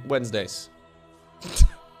Sundays and Wednesdays.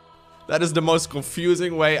 That is the most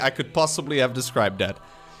confusing way I could possibly have described that.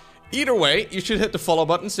 Either way, you should hit the follow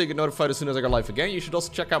button so you get notified as soon as I go live again. You should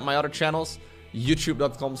also check out my other channels,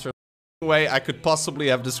 youtube.com/way I could possibly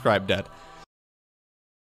have described that.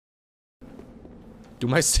 Do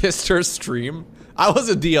my sisters stream? I was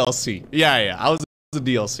a DLC. Yeah, I was a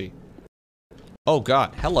DLC. Oh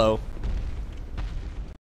god, hello.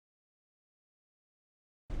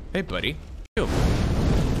 Hey buddy. Ew.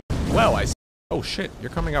 Well, I... Oh shit, you're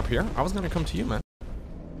coming up here? I was gonna come to you, man.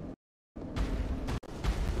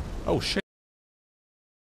 Oh shit.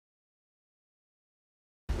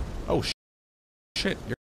 Oh shit,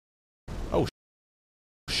 you're... Oh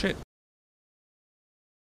shit.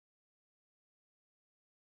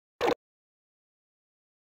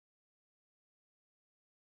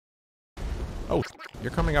 Oh,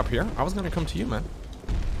 you're coming up here? I was gonna come to you, man.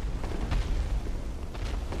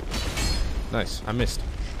 Nice, I missed.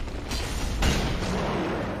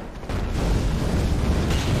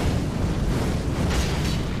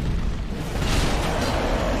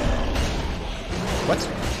 What?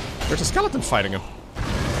 There's a skeleton fighting him.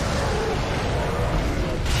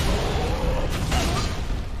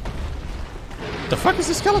 The fuck is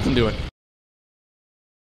the skeleton doing?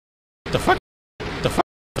 The fuck? The fuck?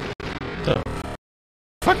 The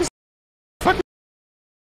fuck is... Fuck?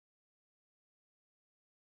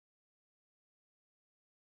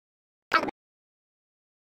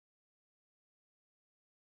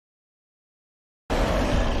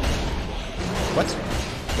 What?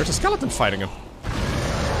 There's a skeleton fighting him.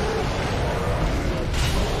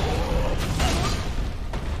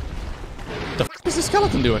 The fuck is the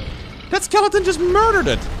skeleton doing? That skeleton just murdered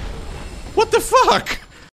it! What the fuck?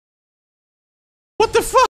 What the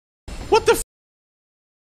fuck? What the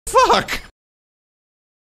fuck?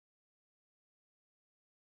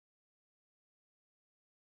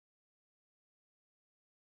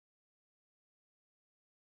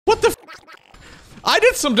 What the f- I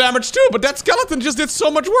did some damage too, but that skeleton just did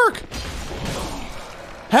so much work!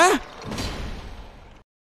 Huh?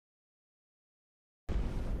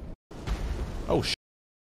 Oh shit.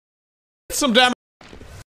 Some damage.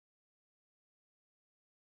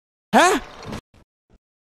 Huh?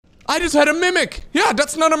 I just had a mimic! Yeah,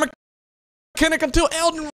 that's not a mechanic until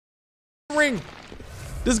Elden Ring!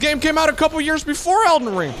 This game came out a couple years before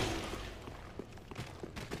Elden Ring!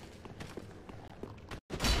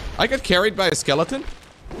 I got carried by a skeleton?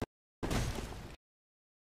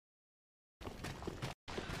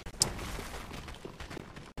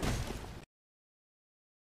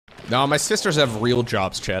 No, my sisters have real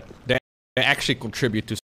jobs, chat. They actually contribute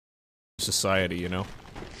to society, you know?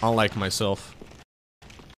 Unlike myself.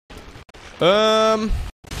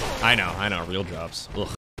 I know, real jobs. Ugh.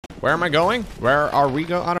 Where am I going? Where are we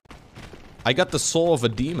going? I got the soul of a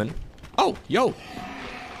demon. Oh, yo!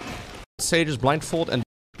 Sage's blindfold and...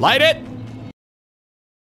 Light it!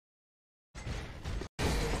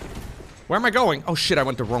 Where am I going? Oh shit, I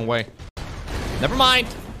went the wrong way. Never mind.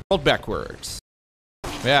 Rolled backwards.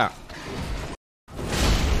 Yeah.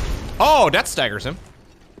 Oh, that staggers him.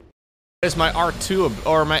 Is my R2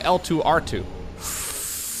 or my L2 R2?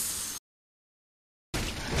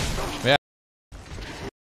 Yeah.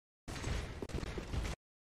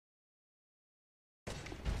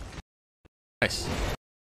 Nice.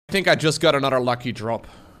 I think I just got another lucky drop.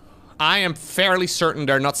 I am fairly certain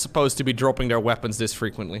they're not supposed to be dropping their weapons this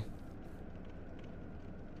frequently.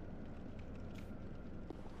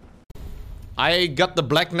 I got the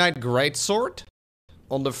Black Knight Greatsword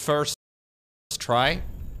on the first try.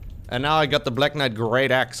 And now I got the Black Knight Great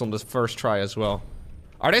Axe on the first try as well.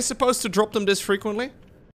 Are they supposed to drop them this frequently?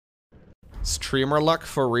 Streamer luck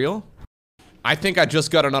for real? I think I just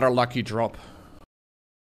got another lucky drop.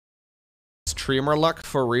 Streamer luck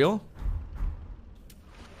for real?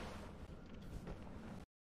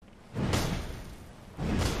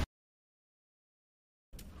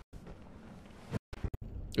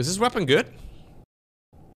 Is this weapon good?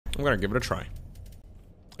 I'm gonna give it a try.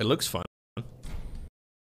 It looks fun.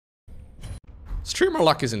 Streamer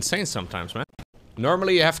luck is insane sometimes, man.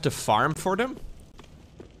 Normally you have to farm for them.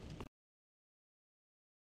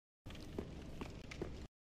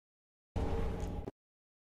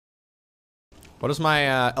 What does my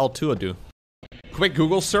L2 do? Quick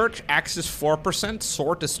Google search, axe is 4%,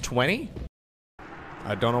 sword is 20.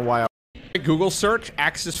 I don't know why. Quick Google search,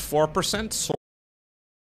 axe is 4%, sword.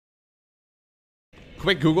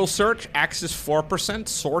 Quick Google search. Axe is 4%.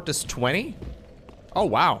 Sword is 20. Oh,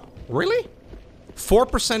 wow. Really?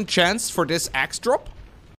 4% chance for this axe drop?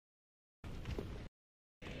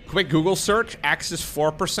 Quick Google search. Axe is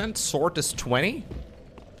 4%. Sword is 20.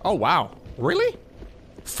 Oh, wow. Really?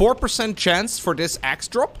 4% chance for this axe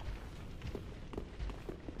drop?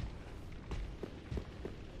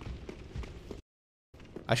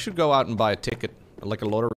 I should go out and buy a ticket. Like a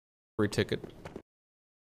lottery ticket.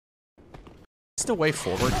 Is this the way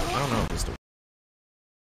forward? I don't know if this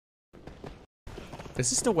is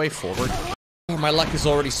this the way forward? Oh, my luck is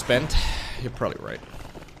already spent. You're probably right.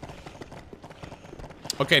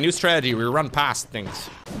 Okay, new strategy. We run past things.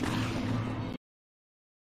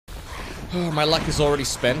 Oh, my luck is already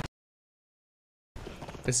spent.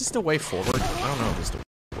 Is this the way forward? I don't know if this is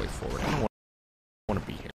the way forward. I don't want to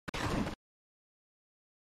be here.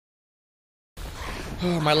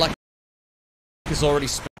 Oh, my luck is already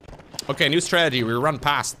spent. Okay, new strategy. We run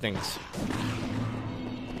past things.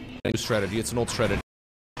 New strategy. It's an old strategy.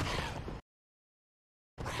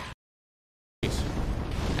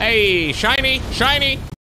 Hey, shiny! Shiny!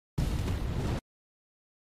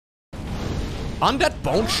 Undead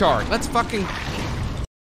bone shard. Let's fucking...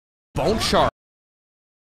 Bone shard.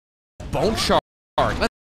 Bone shard. Let's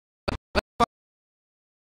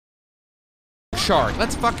shard.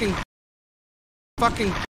 Let's fucking...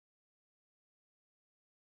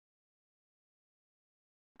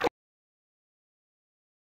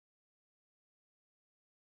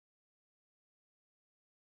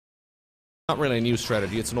 Not really a new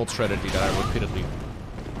strategy, it's an old strategy that I repeatedly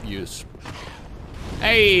use.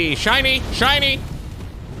 Hey, shiny! Shiny!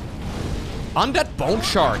 Undead bone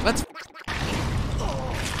shard. Let's...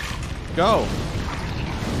 Go.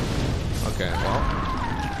 Okay, well...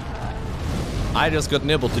 I just got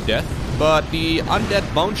nibbled to death, but the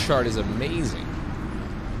undead bone shard is amazing.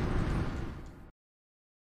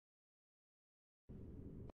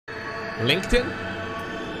 LinkedIn?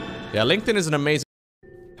 Yeah, LinkedIn is an amazing...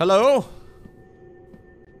 Hello?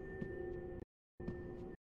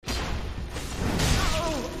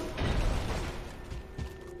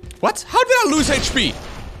 What? How did I lose HP?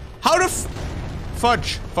 How the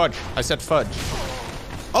fudge. Fudge. I said fudge.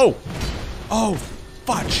 Oh. Oh,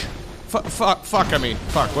 fudge. Fuck, I mean.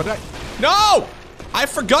 Fuck, what did I... No! I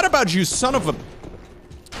forgot about you, son of a...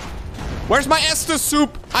 Where's my Estus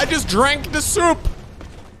soup? I just drank the soup.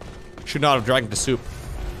 Should not have drank the soup.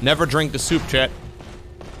 Never drink the soup, chat.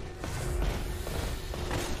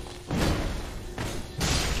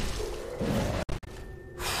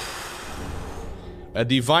 A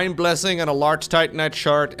divine blessing and a large titanite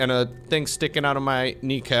shard and a thing sticking out of my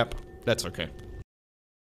kneecap. That's okay.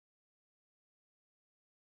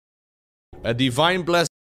 A divine blessing.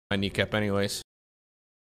 My kneecap, anyways.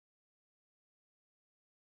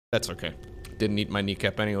 That's okay. Didn't eat my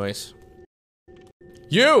kneecap, anyways.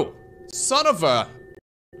 You! Son of a...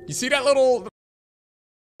 You see that little...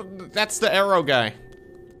 That's the arrow guy.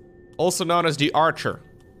 Also known as the archer.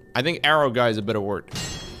 I think arrow guy is a better word.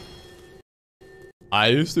 I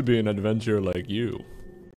used to be an adventurer like you.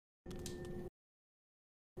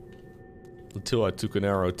 Until I took an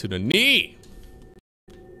arrow to the knee!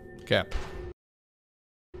 Cap.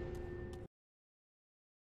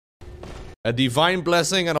 A divine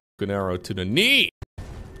blessing and an arrow to the knee!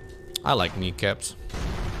 I like kneecaps.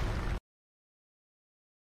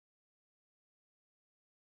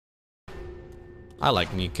 I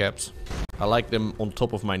like kneecaps. I like them on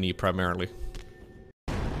top of my knee primarily.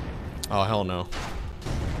 Oh, hell no.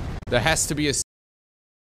 There has to be a...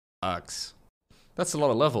 Sucks. That's a lot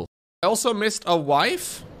of levels. I also missed a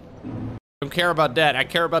wife? I don't care about that. I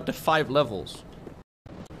care about the 5 levels.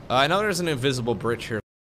 I know there's an invisible bridge here.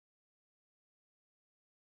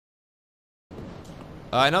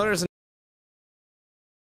 I know there's an...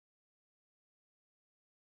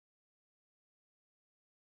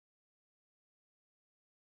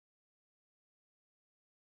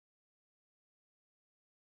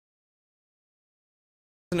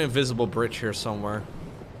 invisible bridge here somewhere.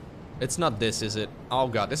 It's not this, is it? Oh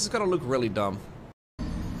god, this is gonna look really dumb.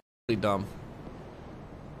 Really dumb.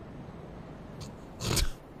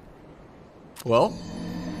 Well?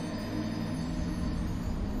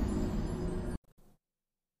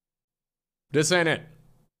 This ain't it.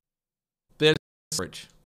 This bridge.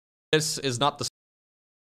 This is not the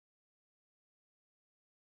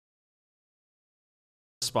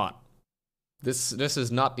spot. This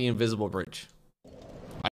is not the invisible bridge.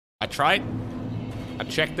 I tried. I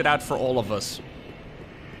checked it out for all of us.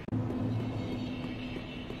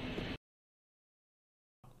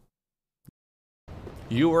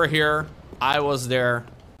 You were here. I was there.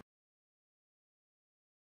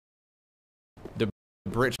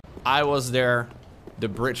 Bridge. I was there. The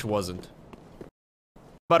bridge wasn't.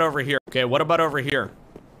 What about over here? Okay, what about over here?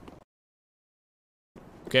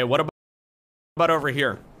 Okay, what about over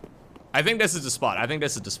here? I think this is the spot. I think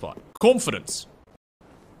this is the spot. Confidence.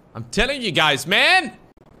 I'm telling you guys, man!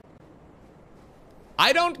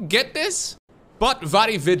 I don't get this, but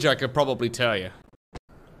Vari Vidya could probably tell you.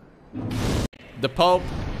 The Pope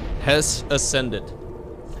has ascended.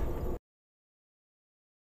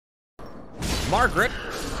 Margaret.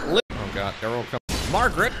 Oh god, they're all coming.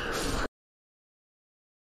 Margaret.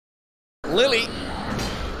 Lily.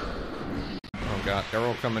 Oh god, they're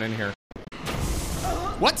all coming in here.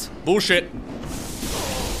 What? Bullshit.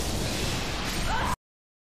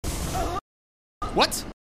 What?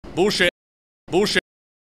 Bullshit. Bullshit.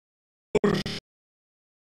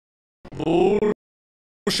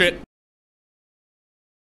 Bullshit.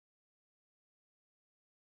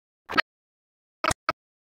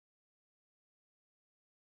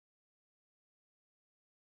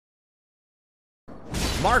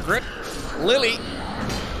 Margaret. Lily.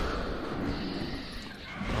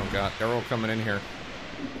 Oh god, they're all coming in here.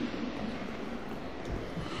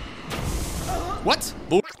 What?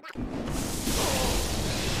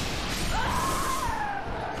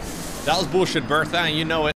 That was bullshit, Bertha, and you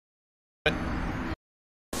know it.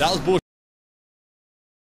 That was bullshit.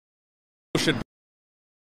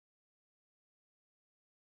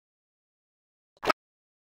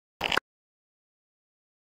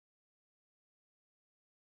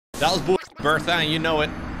 That was bullshit, Bertha, and you know it.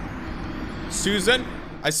 Susan,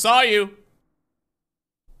 I saw you.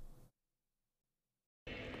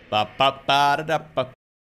 Let's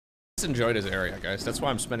enjoy this area, guys. That's why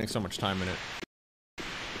I'm spending so much time in it.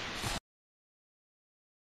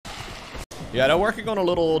 Yeah, they're working on a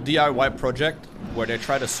little DIY project where they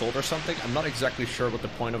try to solder something. I'm not exactly sure what the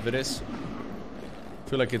point of it is. I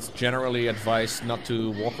feel like it's generally advised not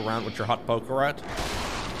to walk around with your hot poker at.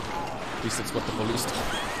 At least that's what the police told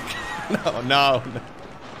me. No.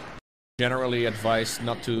 Generally advised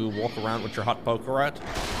not to walk around with your hot poker at.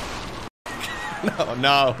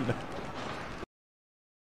 No.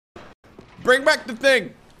 Bring back the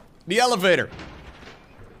thing! The elevator!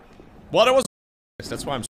 What it was. That's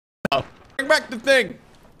why I'm. No. Bring back the thing!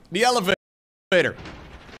 The elevator!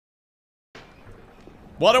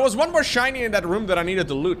 Well, there was one more shiny in that room that I needed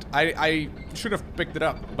to loot. I should have picked it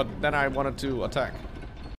up, but then I wanted to attack.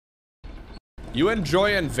 You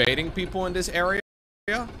enjoy invading people in this area?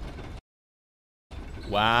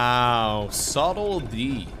 Wow, subtle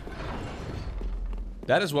D.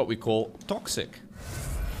 That is what we call toxic.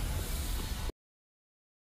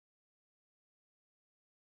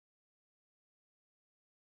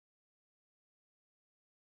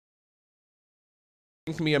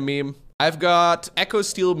 Me a meme. I've got Echo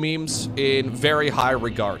Steel memes in very high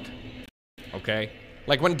regard. Okay?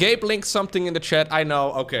 Like when Gabe links something in the chat, I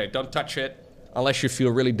know, okay, don't touch it. Unless you feel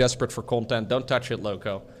really desperate for content, don't touch it,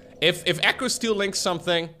 Lowko. If Echo Steel links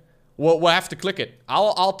something, we'll have to click it.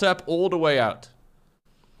 I'll tap all the way out.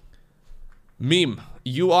 Meme.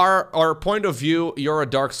 You are, or point of view, you're a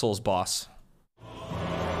Dark Souls boss.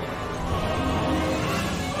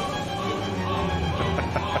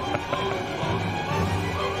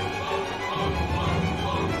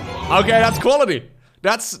 Okay, that's quality.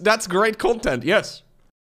 That's great content, yes.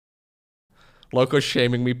 Lowko's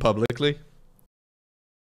shaming me publicly.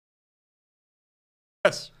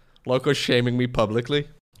 Yes. Lowko's shaming me publicly.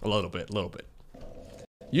 A little bit.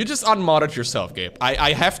 You just unmodded yourself, Gabe.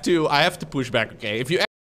 I have to push back, okay? If you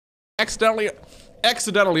accidentally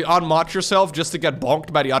unmod yourself just to get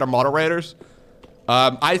bonked by the other moderators,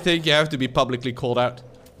 I think you have to be publicly called out.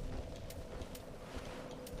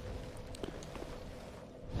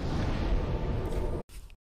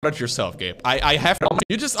 Yourself, Gabe. I have to.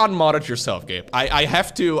 You just unmodded yourself, Gabe. I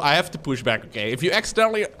have to push back, okay? If you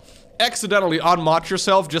accidentally unmod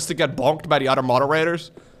yourself just to get bonked by the other moderators,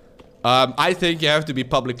 I think you have to be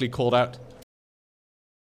publicly called out.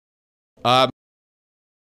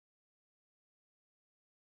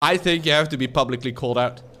 I think you have to be publicly called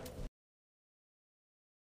out.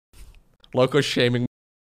 Lowko's shaming me.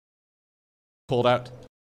 Called out.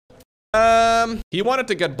 He wanted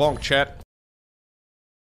to get bonked, chat.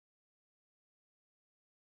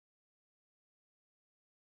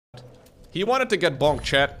 He wanted to get bonked,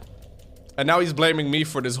 chat. And now he's blaming me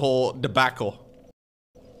for this whole debacle.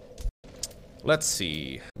 Let's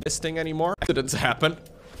see. This thing anymore? Accidents happen.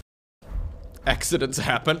 Accidents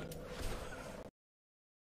happen.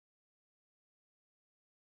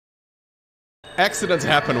 Accidents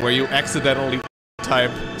happen where you accidentally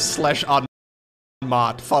type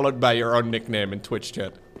 /unmod followed by your own nickname in Twitch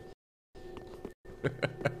chat.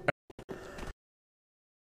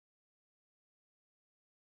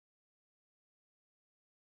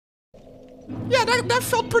 Yeah, that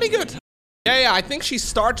felt pretty good. Yeah, I think she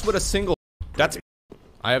starts with a single. That's...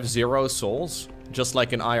 I have 0 souls. Just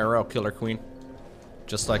like an IRL, Killer Queen.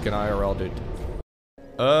 Just like an IRL, dude.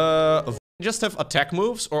 Just have attack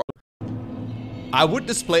moves, or... I would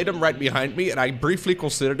display them right behind me, and I briefly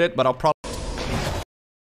considered it, but I'll probably...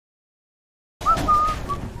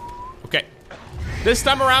 Okay. This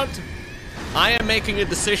time around, I am making a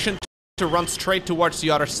decision to run straight towards the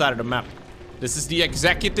other side of the map. This is the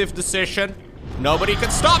executive decision. Nobody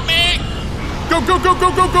can stop me! Go, go, go, go,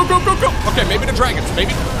 go, go, go, go, go! Okay, maybe the dragons,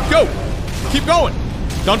 maybe. Go! Keep going!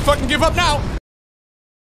 Don't fucking give up now!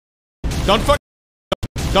 Don't fucking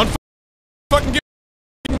give...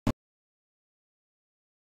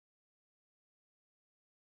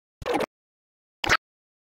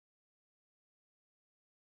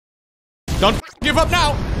 Don't give up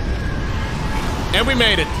now! And we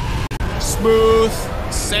made it. Smooth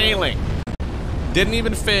sailing. Didn't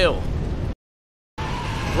even fail.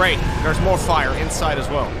 Great, there's more fire inside as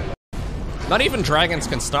well. Not even dragons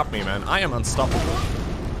can stop me, man. I am unstoppable.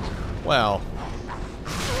 Well.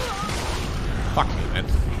 Fuck me, man.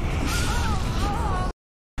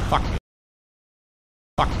 Fuck me.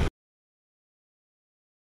 Fuck me.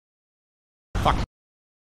 Fuck me.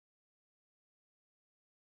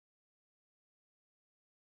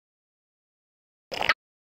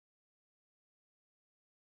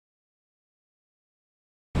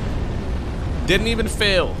 Didn't even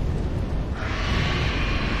fail.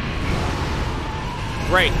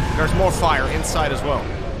 Great, there's more fire inside as well.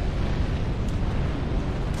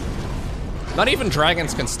 Not even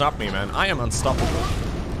dragons can stop me, man. I am unstoppable.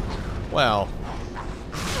 Well.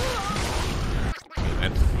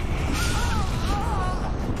 Man.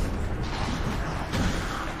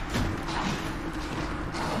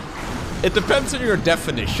 It depends on your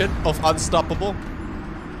definition of unstoppable.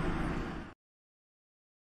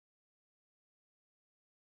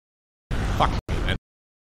 Fuck, man.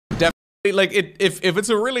 Definitely, like, if it's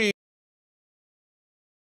a really...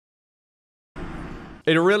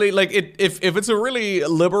 if it's a really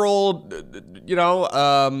liberal, you know,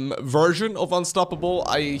 version of unstoppable,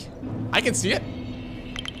 I can see it.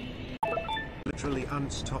 Literally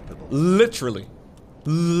unstoppable. Literally.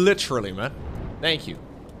 Literally, man. Thank you.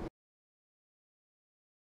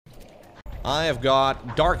 I have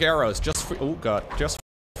got dark arrows just for... Oh, God. Just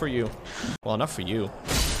for you. Well, enough for you.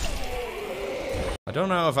 I don't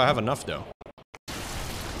know if I have enough, though.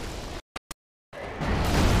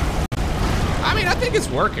 I mean, I think it's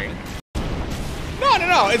working.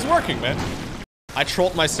 No, it's working, man. I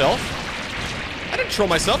trolled myself. I didn't troll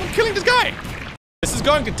myself. I'm killing this guy. This is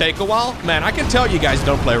going to take a while. Man, I can tell you guys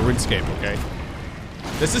don't play RuneScape, okay?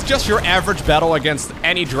 This is just your average battle against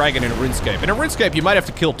any dragon in RuneScape. In a RuneScape, you might have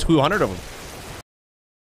to kill 200 of them.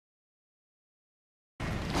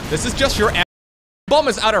 This is just your bomb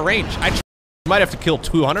is out of range. You might have to kill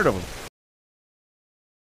 200 of them.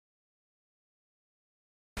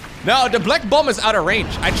 No, the black bomb is out of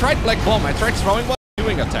range. I tried black bomb. I tried throwing one,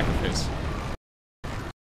 doing attack of his.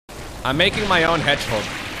 I'm making my own hedgehog.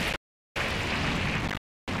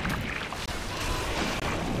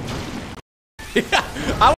 Yeah,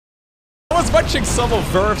 I was watching some of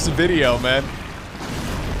Verve's video, man.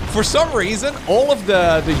 For some reason, all of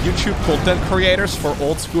the YouTube content creators for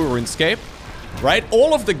old school RuneScape, right?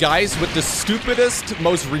 All of the guys with the stupidest,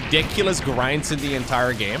 most ridiculous grinds in the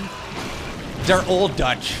entire game, they're all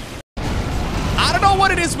Dutch. I don't know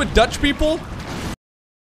what it is with Dutch people.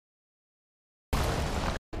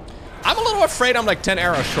 I'm a little afraid I'm like 10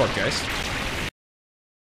 arrows short, guys.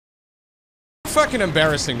 They're fucking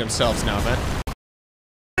embarrassing themselves now, man.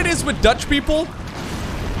 What it is with Dutch people,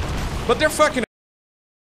 but they're fucking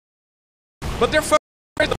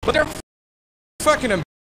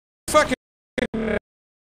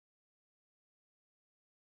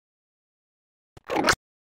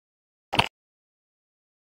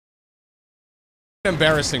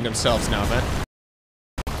embarrassing themselves now, man.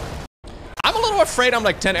 I'm a little afraid I'm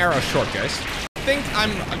like 10 arrows short, guys. I think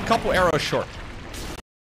I'm a couple arrows short.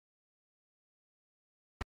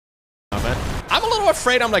 Man. I'm a little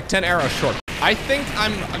afraid I'm like 10 arrows short. I think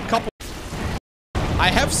I'm a couple... I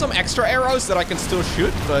have some extra arrows that I can still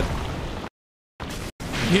shoot, but...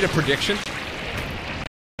 Need a prediction?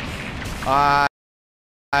 I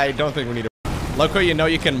don't think we need a... Lowko, you know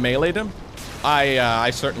you can melee them?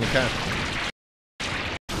 I certainly can.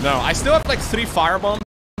 No, I still have like 3 firebombs.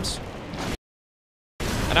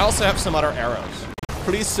 And I also have some other arrows.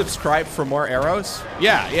 Please subscribe for more arrows.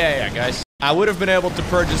 Yeah, guys. I would have been able to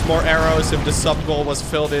purchase more arrows if the sub goal was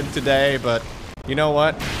filled in today, but you know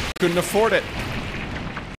what? Couldn't afford it.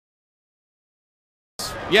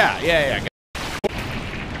 Yeah, guys.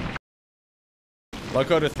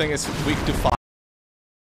 Lowko, the thing is weak to fire.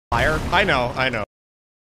 I know.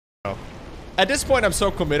 At this point, I'm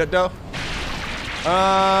so committed, though.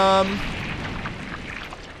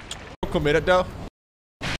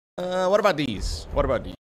 What about these? What about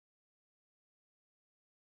these?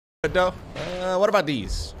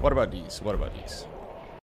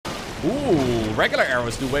 Ooh, regular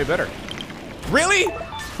arrows do way better. Really?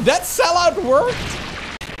 That sellout worked?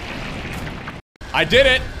 I did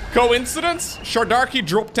it. Coincidence? Shardarky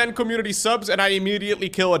dropped 10 community subs and I immediately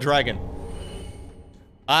kill a dragon.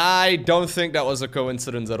 I don't think that was a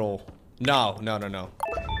coincidence at all. No.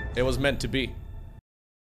 It was meant to be.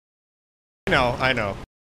 I know.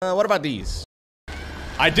 What about these?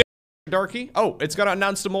 I did Darky. Oh, it's gonna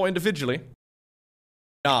announce them all individually.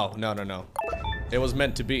 No. It was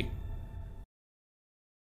meant to be.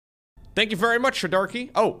 Thank you very much, Shadarky.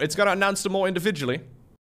 Oh, it's gonna announce them all individually.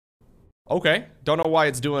 Okay, don't know why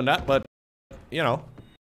it's doing that, but, you know.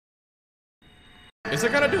 Is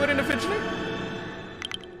it gonna do it individually?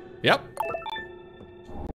 Yep.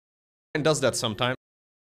 And does that sometimes.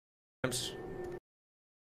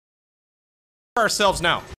 Ourselves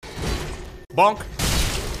now. Bonk.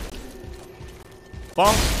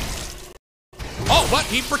 Bonk. Oh, what?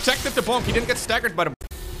 He protected the bonk. He didn't get staggered by the...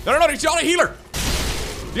 No, he's the other healer.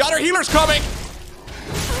 The other healer's coming.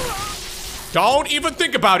 Don't even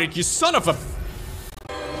think about it, you son of a...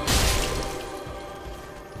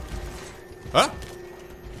 Huh?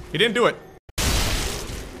 He didn't do it.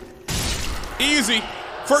 Easy.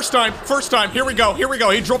 First time. Here we go.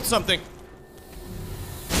 He dropped something.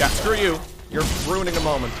 Yeah, screw you. You're ruining a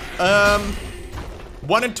moment.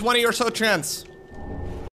 1 in 20 or so chance.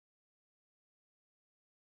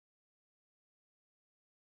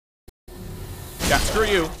 Yeah, screw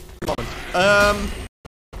you.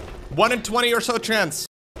 1 in 20 or so chance.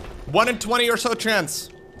 1 in 20 or so chance.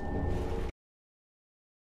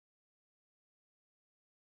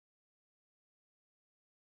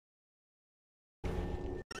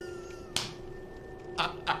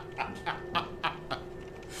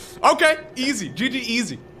 Okay, easy. GG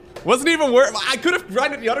easy. Wasn't even worth. I could have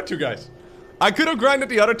grinded the other two guys. I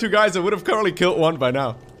would have currently killed one by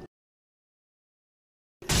now.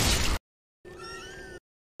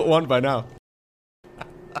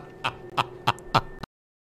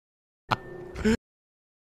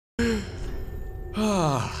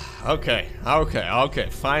 Okay,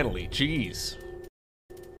 finally, jeez.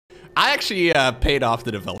 I actually paid off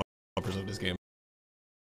the developers of this game.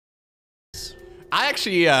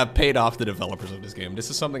 This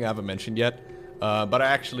is something I haven't mentioned yet, but I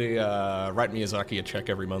actually write Miyazaki a check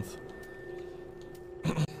every month.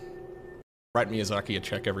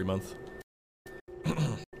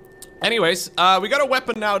 Anyways, we got a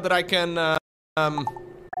weapon now that I can,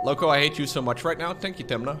 Lowko, I hate you so much right now. Thank you,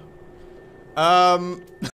 Temna.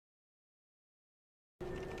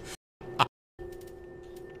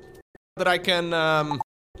 That I can,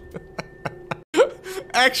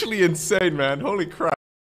 actually insane, man. Holy crap.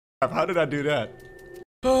 How did I do that?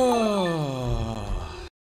 Oh,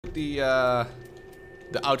 the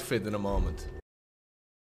outfit in a moment.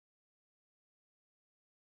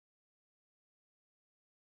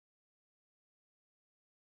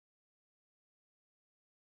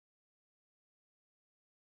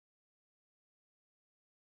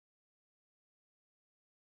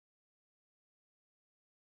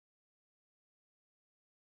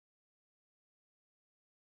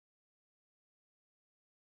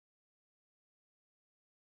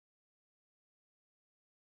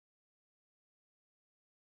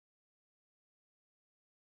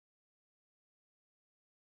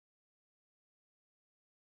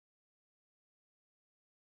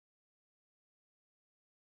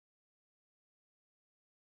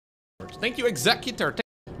 Thank you, Executor.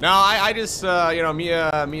 No, I just, you know,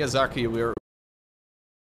 Miyazaki, we're...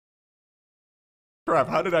 Crap,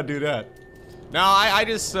 how did I do that? No, I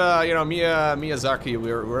just, you know, Miyazaki,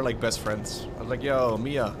 we're like best friends. I was like, yo,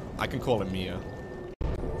 Mia. I can call him Mia.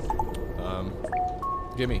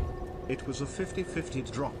 Gimme. It was a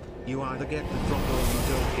 50-50 drop. You either get the drop or you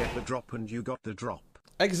don't get the drop, and you got the drop.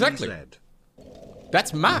 Exactly.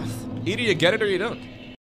 That's math. Either you get it or you don't.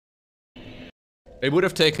 It would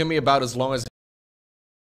have taken me about as long as...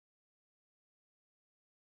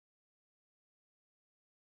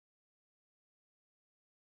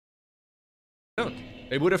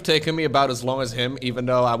 It would have taken me about as long as him, even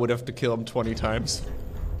though I would have to kill him 20 times.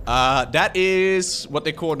 That is what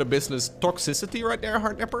they call in the business toxicity right there,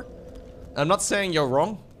 Heartnipper. I'm not saying you're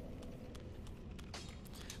wrong.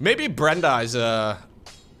 Maybe Brenda is a...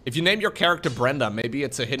 If you name your character Brenda, maybe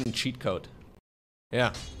it's a hidden cheat code.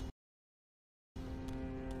 Yeah.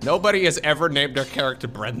 Nobody has ever named their character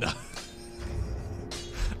Brenda.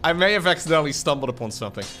 I may have accidentally stumbled upon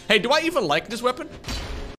something. Hey, do I even like this weapon?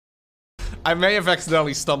 I may have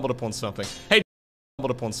accidentally stumbled upon something. Hey, stumbled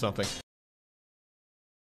upon something.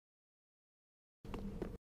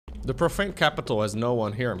 The profane capital has no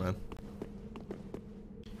one here, man.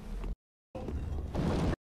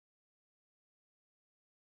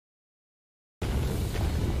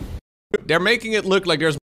 They're making it look like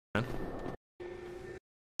there's man.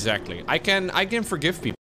 Exactly. I can forgive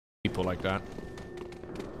people like that.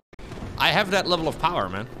 I have that level of power,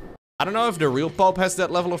 man. I don't know if the real Pope has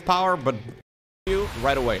that level of power, but you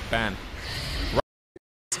right away, ban. Right,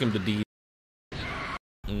 ask him to D.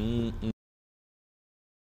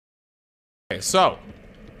 Okay, so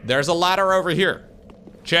there's a ladder over here.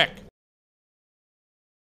 Check.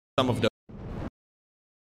 Some of the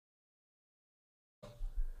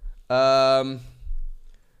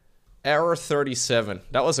Error 37.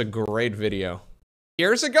 That was a great video.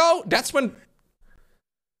 Years ago? That's when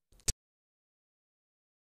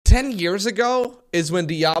 10 years ago is when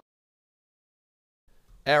Diablo.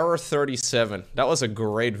 Error 37. That was a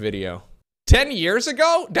great video. 10 years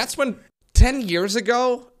ago? That's when 10 years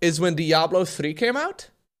ago is when Diablo 3 came out?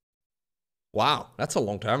 Wow, that's a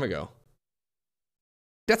long time ago.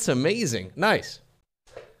 That's amazing. Nice.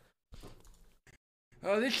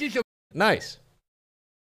 This is a nice.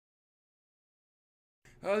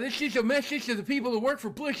 This is a message to the people who work for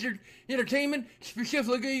Blizzard Entertainment,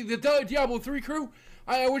 specifically the Diablo 3 crew.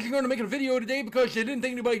 I wasn't going to make a video today because I didn't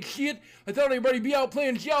think anybody'd see it. I thought everybody'd be out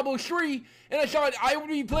playing Diablo 3, and I thought I would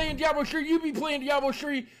be playing Diablo 3, you'd be playing Diablo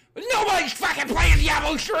 3, but nobody's fucking playing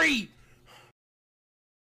Diablo 3!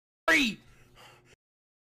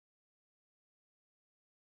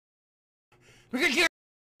 Because you're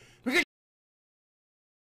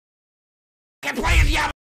playing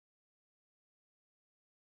Diablo.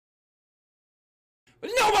 But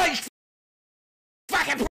nobody's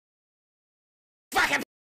fucking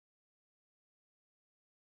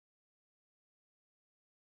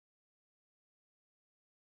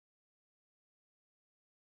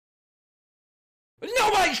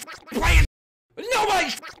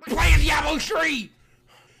playing Diablo 3!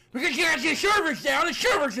 Because you got your servers down, the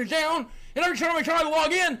servers are down, and every time I try to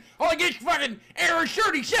log in, all I get is fucking error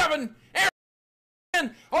 37, error,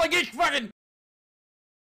 all I get is fucking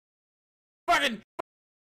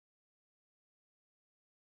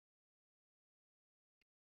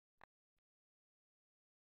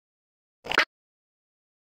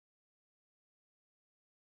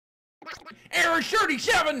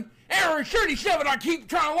error 37, I keep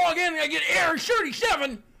trying to log in and I get error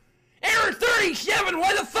 37, error 37,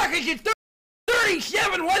 why the fuck is it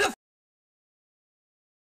 37, why the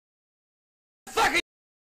fuck is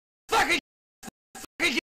the fuck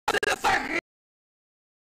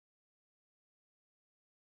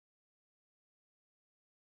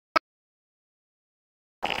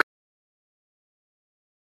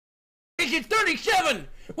is it 37,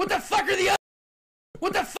 what the fuck are the other,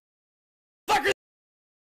 what the fuck are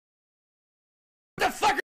the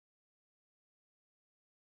fuck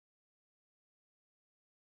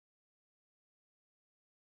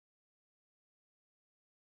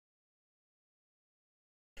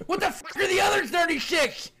what the fuck are the other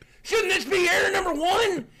 36? Shouldn't this be error number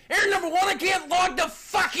 1? Error number 1, I can't log the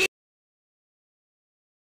fucking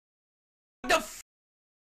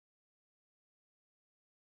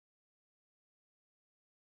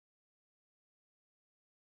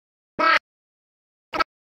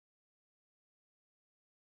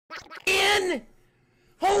in.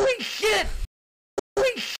 Holy shit!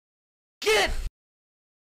 Holy shit!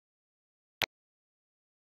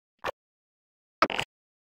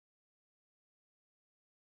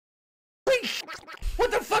 Holy shit!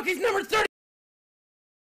 What the fuck is number 30?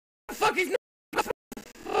 What the fuck is number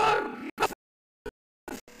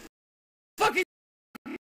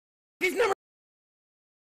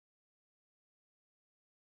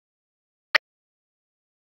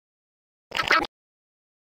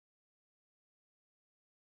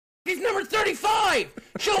He's number 35!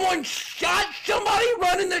 Someone shot somebody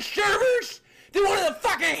running the servers? They're one of the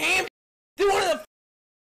fucking ham... They're one of the...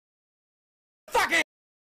 Fucking...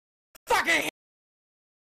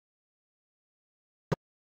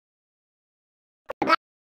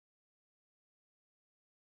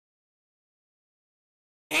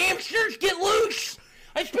 Hamsters get loose!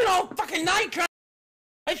 I spent all fucking night trying...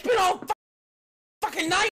 I spent all fucking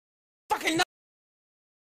night... Fucking night...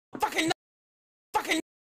 Fucking night... Fucking...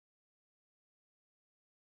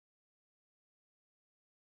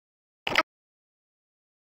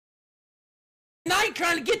 night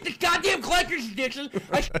trying to get this goddamn collector's edition.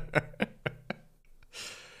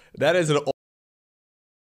 That is an old.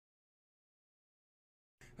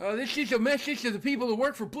 This is a message to the people that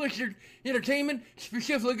work for Blizzard Entertainment,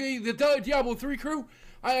 specifically the Diablo 3 crew.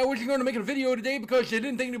 I wasn't going to make a video today because I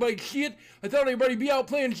didn't think anybody'd see it. I thought everybody'd be out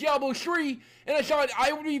playing Diablo 3, and I thought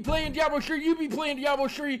I would be playing Diablo 3, you'd be playing Diablo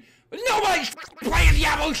 3, but nobody's playing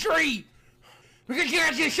Diablo 3! Because you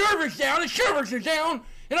got the servers down,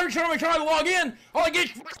 and every time I try to log in, all I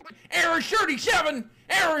get is error 37,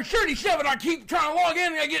 error 37, I keep trying to log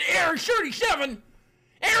in and I get error 37!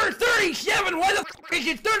 Error 37! Why the f is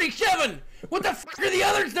it 37? What the f are the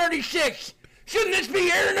other 36? Shouldn't this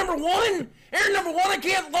be error number 1? Error number 1, I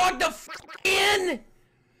can't log the f in!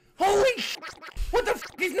 Holy sh! What the f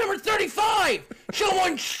is number 35?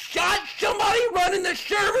 Someone shot somebody running the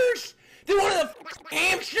servers? Did one of the f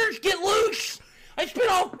hamsters get loose? I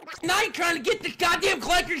spent all night trying to get this goddamn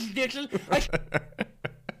collector's edition.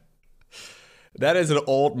 That is an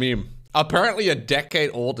old meme. Apparently a decade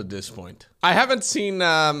old at this point. I haven't seen,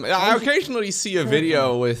 I occasionally see a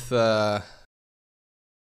video with, that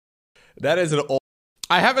is an old,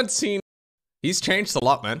 I haven't seen, he's changed a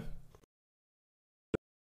lot, man.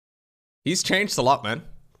 He's changed a lot, man.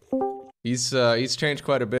 He's changed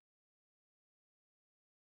quite a bit.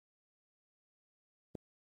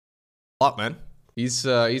 A lot, man. He's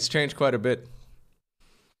changed quite a bit.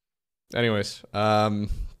 Anyways,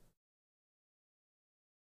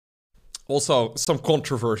 also, some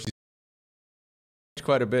controversies.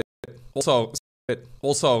 Quite a bit.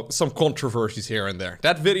 Also, some controversies here and there.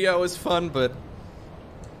 That video is fun, but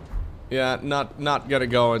yeah, not gonna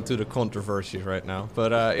go into the controversies right now.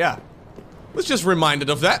 But yeah, was just reminded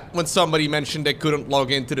of that when somebody mentioned they couldn't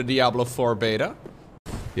log into the Diablo 4 beta.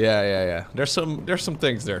 Yeah. There's some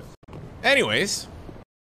things there. Anyways,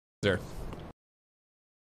 there.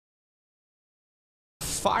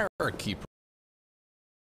 Firekeeper.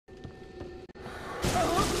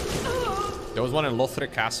 There was one in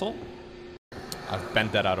Lothric Castle. I've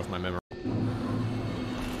bent that out of my memory.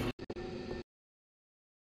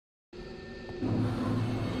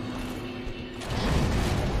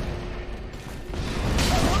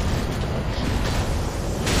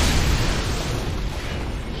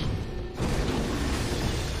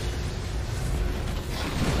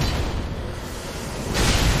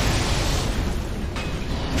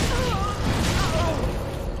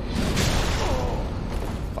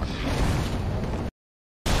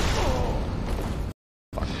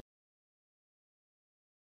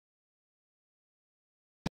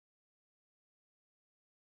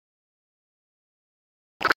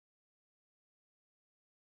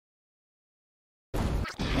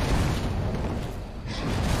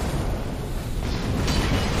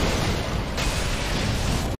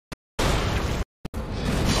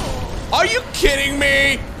 Are you kidding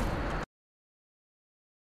me?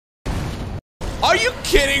 Are you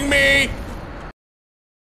kidding me?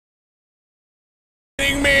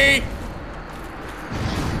 Kidding me?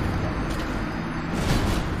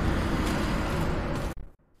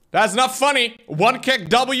 That's not funny. One kick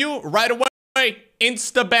W right away.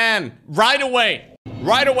 Insta ban. Right away.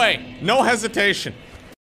 Right away. No hesitation.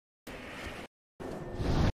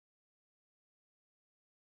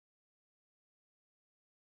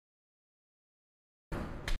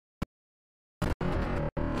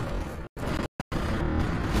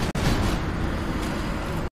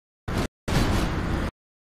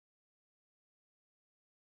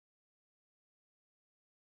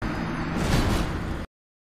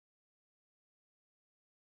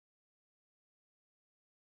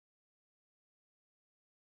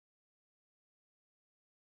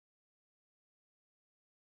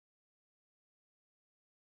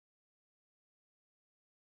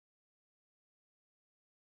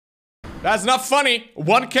 That's not funny.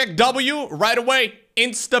 One kick W right away.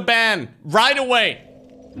 Insta ban. Right away.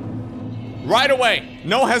 Right away.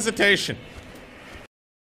 No hesitation.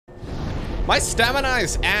 My stamina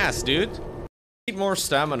is ass, dude. Need more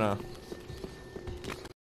stamina.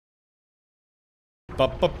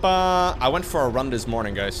 I went for a run this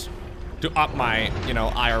morning, guys. To up my, you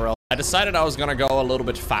know, IRL. I decided I was gonna go a little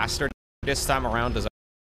bit faster this time around as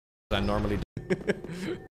I normally do.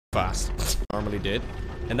 Normally did.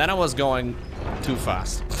 And then I was going too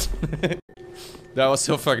fast. That was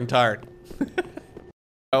so fucking tired.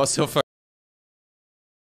 That was so fucking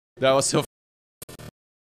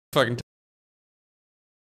tired.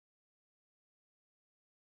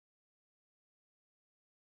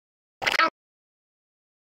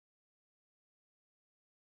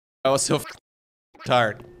 I was so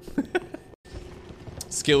tired.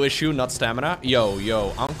 Skill issue, not stamina.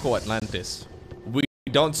 Yo, Uncle Atlantis. We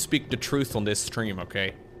don't speak the truth on this stream,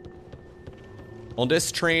 okay? On this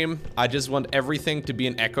stream, I just want everything to be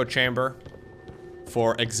an echo chamber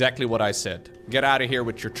for exactly what I said. Get out of here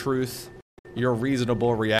with your truth, your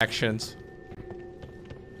reasonable reactions.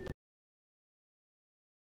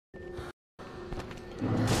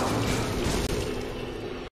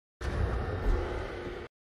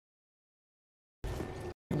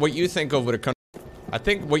 What you think of with a country, I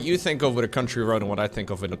think what you think of with a country road and what I think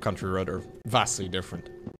of in a country road are vastly different.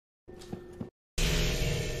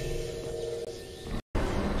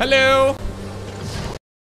 Hello.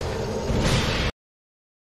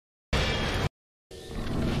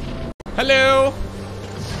 Hello.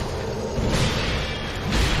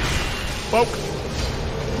 Poke.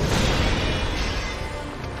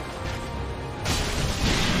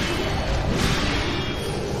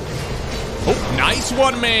 Oh, nice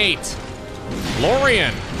one, mate.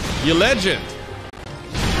 Lorian, you legend.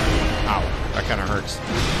 Ow, that kind of hurts.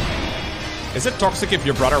 Is it toxic if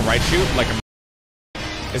your brother writes you like a...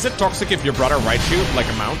 Is it toxic if your brother writes you like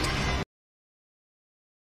a mount?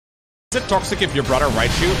 Is it toxic if your brother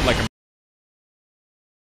writes you like a...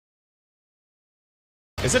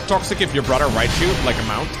 Is it toxic if your brother writes you like a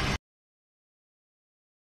mount?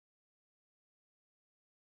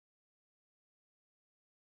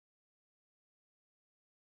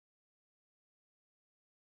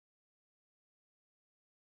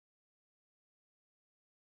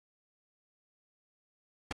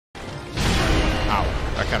 Ow,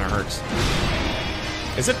 that kind of hurts.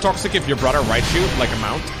 Is it toxic if your brother writes you like a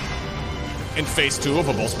mount? In phase 2 of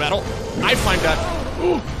a boss battle? I find that...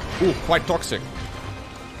 Ooh, quite toxic.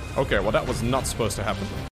 Okay, well that was not supposed to happen.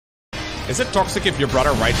 Is it toxic if your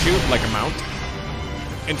brother writes you like a mount?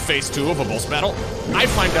 In phase 2 of a boss battle? I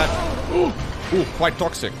find that... Ooh, quite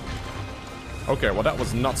toxic. Okay, well that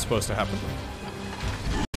was not supposed to happen.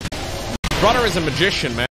 His brother is a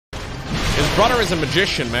magician, man. His brother is a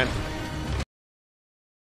magician, man.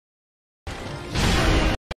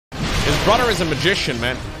 His brother is a magician,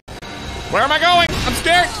 man. Where am I going? I'm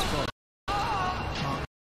scared!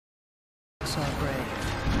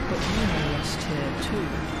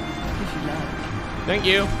 Thank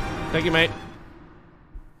you. Thank you, mate.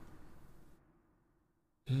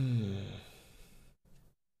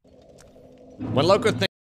 When Lowko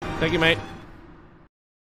Thank you, mate.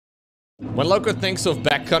 When Lowko thinks of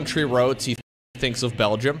backcountry roads, he thinks of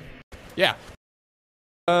Belgium. Yeah.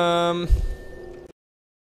 The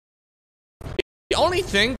only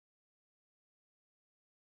thing...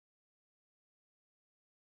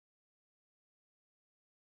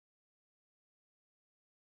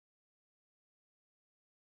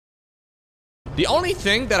 The only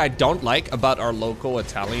thing that I don't like about our local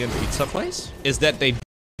Italian pizza place is that they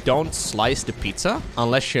don't slice the pizza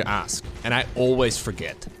unless you ask, and I always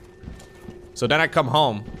forget. So then I come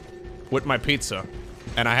home with my pizza,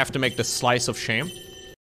 and I have to make the slice of shame.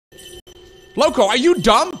 Lowko, are you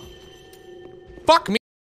dumb? Fuck me.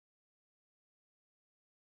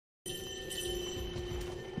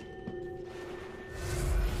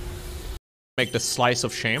 Make the slice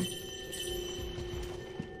of shame.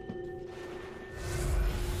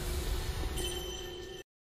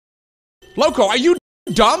 Lowko, are you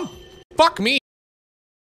dumb? Fuck me.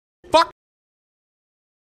 Fuck.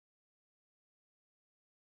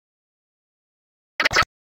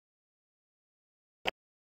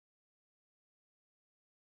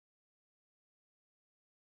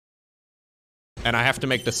 And I have to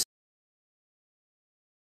make this.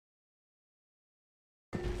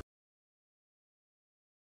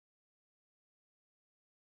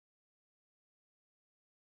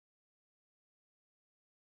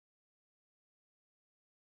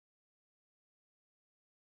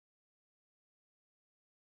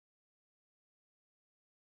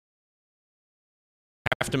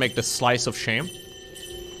 Have to make the slice of shame.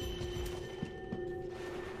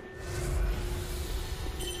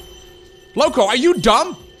 Lowko, are you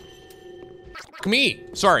dumb? Fuck me.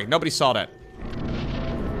 Sorry, nobody saw that.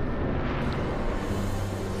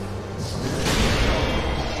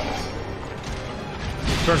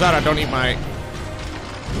 Turns out I don't need my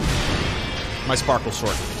sparkle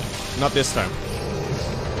sword. Not this time.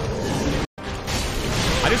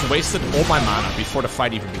 I just wasted all my mana before the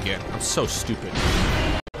fight even began. I'm so stupid.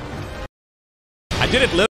 I did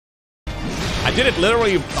it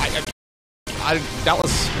literally. That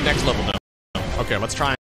was next level though. Okay, let's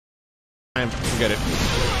try and forget it.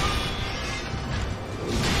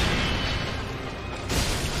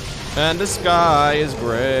 And the sky is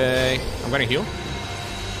gray. I'm gonna heal.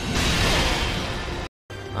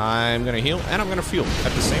 I'm gonna heal and I'm gonna fuel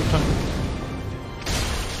at the same time.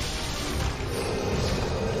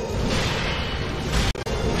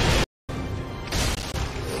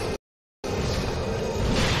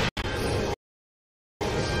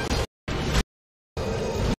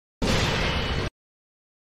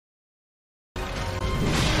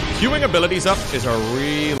 Queuing abilities up is a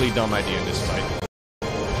really dumb idea in this fight.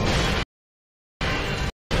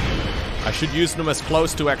 I should use them as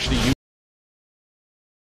close to actually use.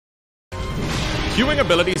 Queuing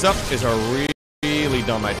abilities up is a really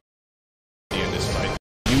dumb idea in this fight.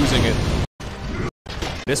 Using it.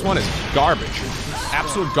 This one is garbage.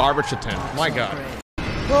 Absolute garbage attempt. My god.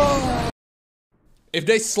 If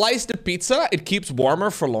they slice the pizza, it keeps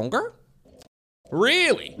warmer for longer?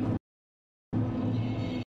 Really?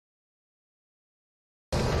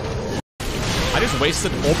 I just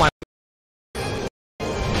wasted all my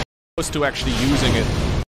to actually using it.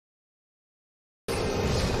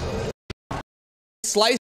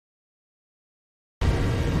 Slice.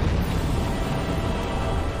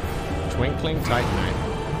 Twinkling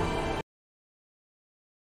Titanite.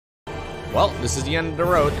 Well, this is the end of the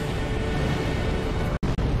road.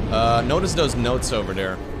 Notice those notes over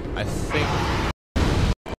there. I think.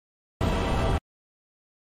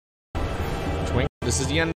 This is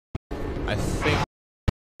the end. I think.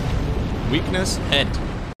 Weakness, head.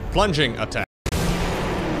 Plunging attack.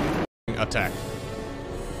 Attack.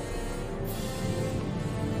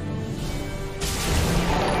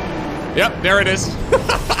 Yep, there it is.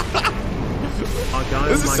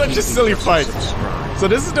 This is such a silly fight. So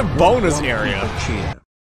this is the bonus area.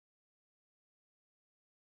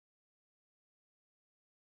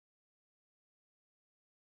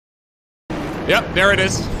 Yep, there it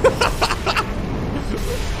is.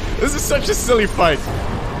 This is such a silly fight.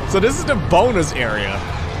 So this is the bonus area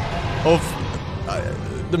of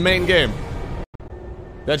the main game.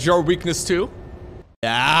 That's your weakness too?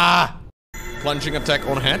 Yeah. Plunging attack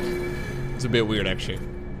on head. It's a bit weird actually.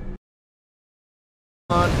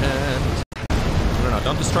 On hand. No,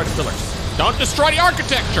 don't destroy the pillars. Don't destroy the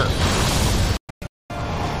architecture!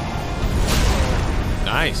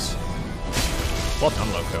 Nice. Well done,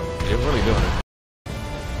 Lowko. You're really doing it.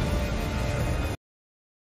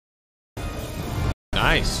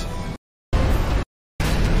 Nice.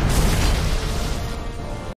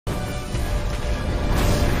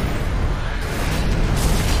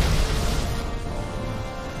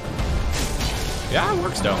 Yeah, it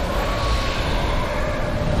works though.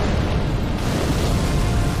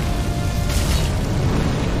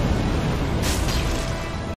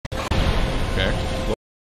 Okay.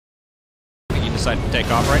 You decide to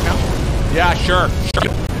take off right now? Yeah, sure.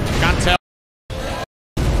 Can't tell.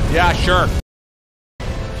 Yeah, sure.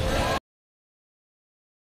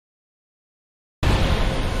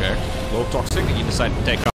 Okay. Low toxic. You decide to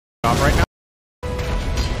take off right now?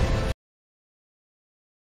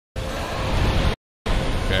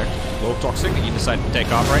 Okay. Low toxic. You decide to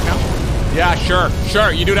take off right now? Yeah, sure.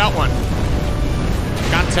 Sure, you do that one.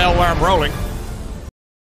 Can't tell where I'm rolling.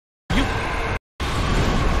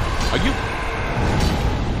 Are you?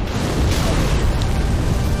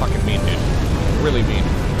 Fucking mean, dude. Really mean.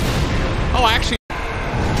 Oh, actually.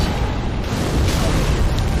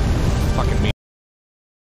 Fucking mean.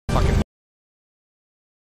 Fucking mean.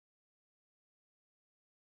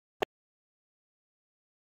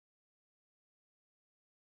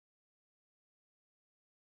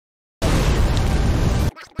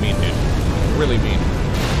 Mean, dude. Really mean.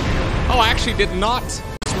 Oh, I actually did not.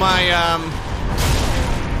 It's my,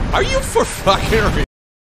 Are you for fucking real?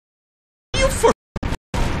 Are you for...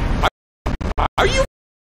 Are you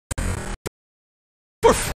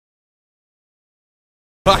for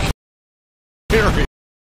fucking real?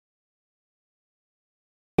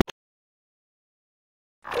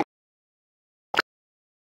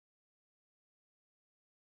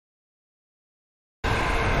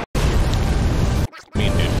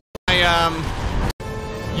 Mean, dude. I,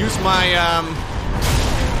 use my,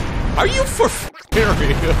 Are you for fucking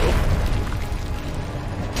real?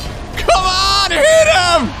 Come on, hit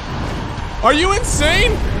him! Are you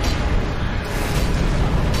insane?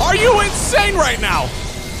 Are you insane right now?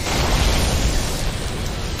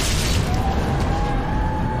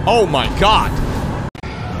 Oh my god.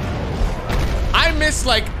 I missed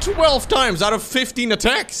like 12 times out of 15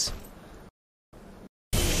 attacks.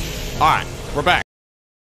 Alright, we're back.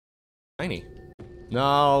 Tiny.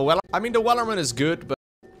 No, well, I mean the Wellerman is good, but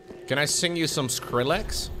can I sing you some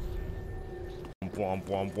Skrillex?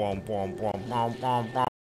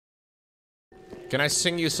 Can I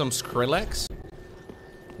sing you some Skrillex?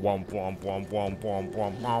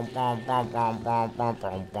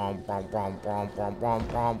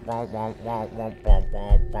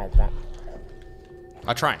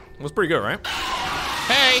 I tried. It was pretty good, right?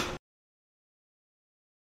 Hey!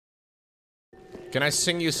 Can I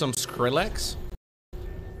sing you some Skrillex?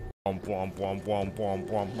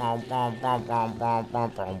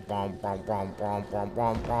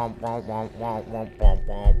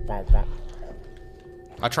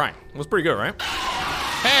 I tried. It was pretty good, right?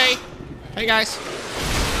 Hey! Hey, guys.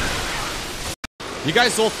 You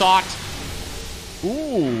guys all thought...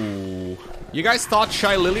 Ooh. You guys thought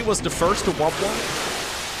Shy Lily was the first to Wump Wump?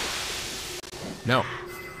 No.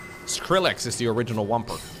 Skrillex is the original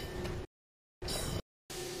Wumper.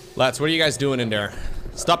 Lads, what are you guys doing in there?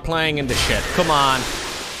 Stop playing in the shit. Come on.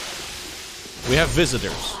 We have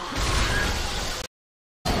visitors.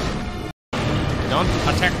 Don't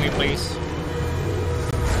attack me, please.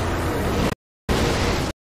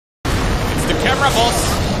 It's the camera boss.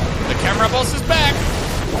 The camera boss is back.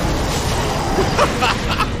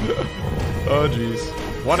 Oh, jeez.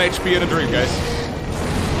 1 HP in a dream, guys.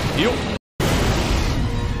 Heal.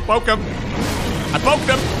 Poke him. I poked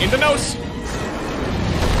him in the nose.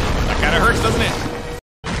 That kind of hurts, doesn't it?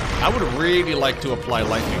 I would really like to apply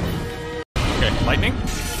lightning. Okay, lightning.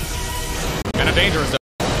 Kind of dangerous, though.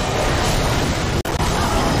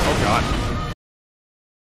 Oh, God.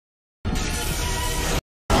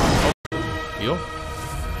 Oh. Heal.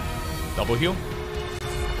 Double heal.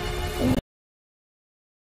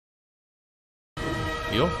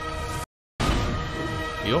 Heal.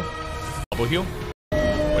 Heal. Double heal.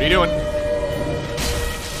 What are you doing?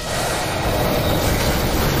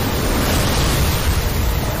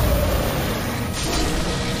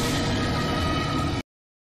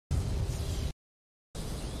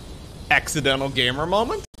 Accidental gamer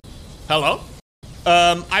moment? Hello?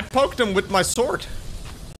 I poked him with my sword.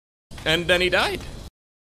 And then he died.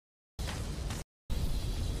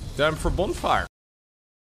 Time for bonfire.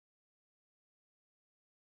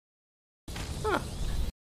 Huh.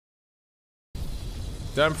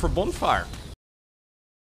 Time for bonfire.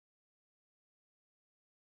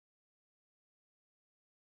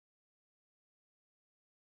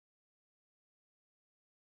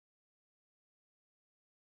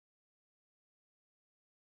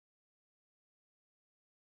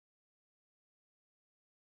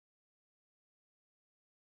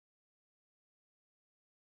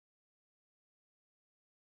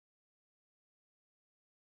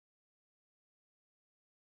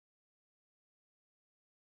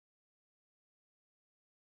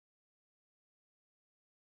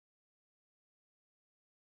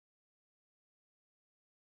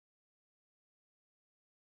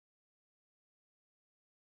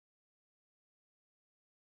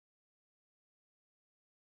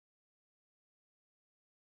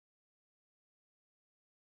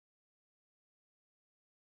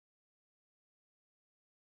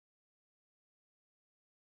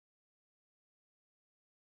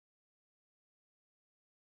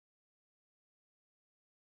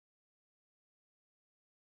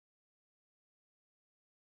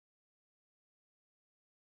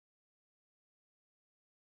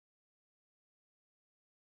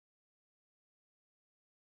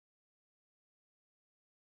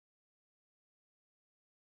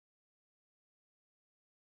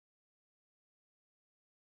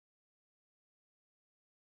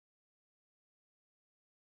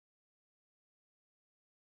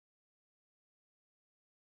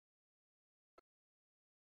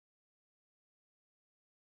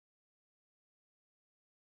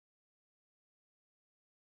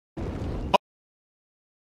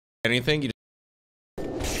 Anything?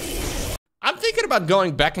 I'm thinking about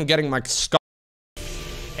going back and getting my scar.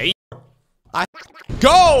 Hey, I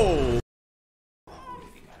go.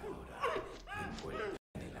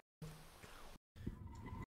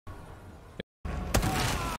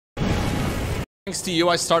 Thanks to you,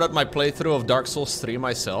 I started my playthrough of Dark Souls 3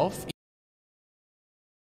 myself.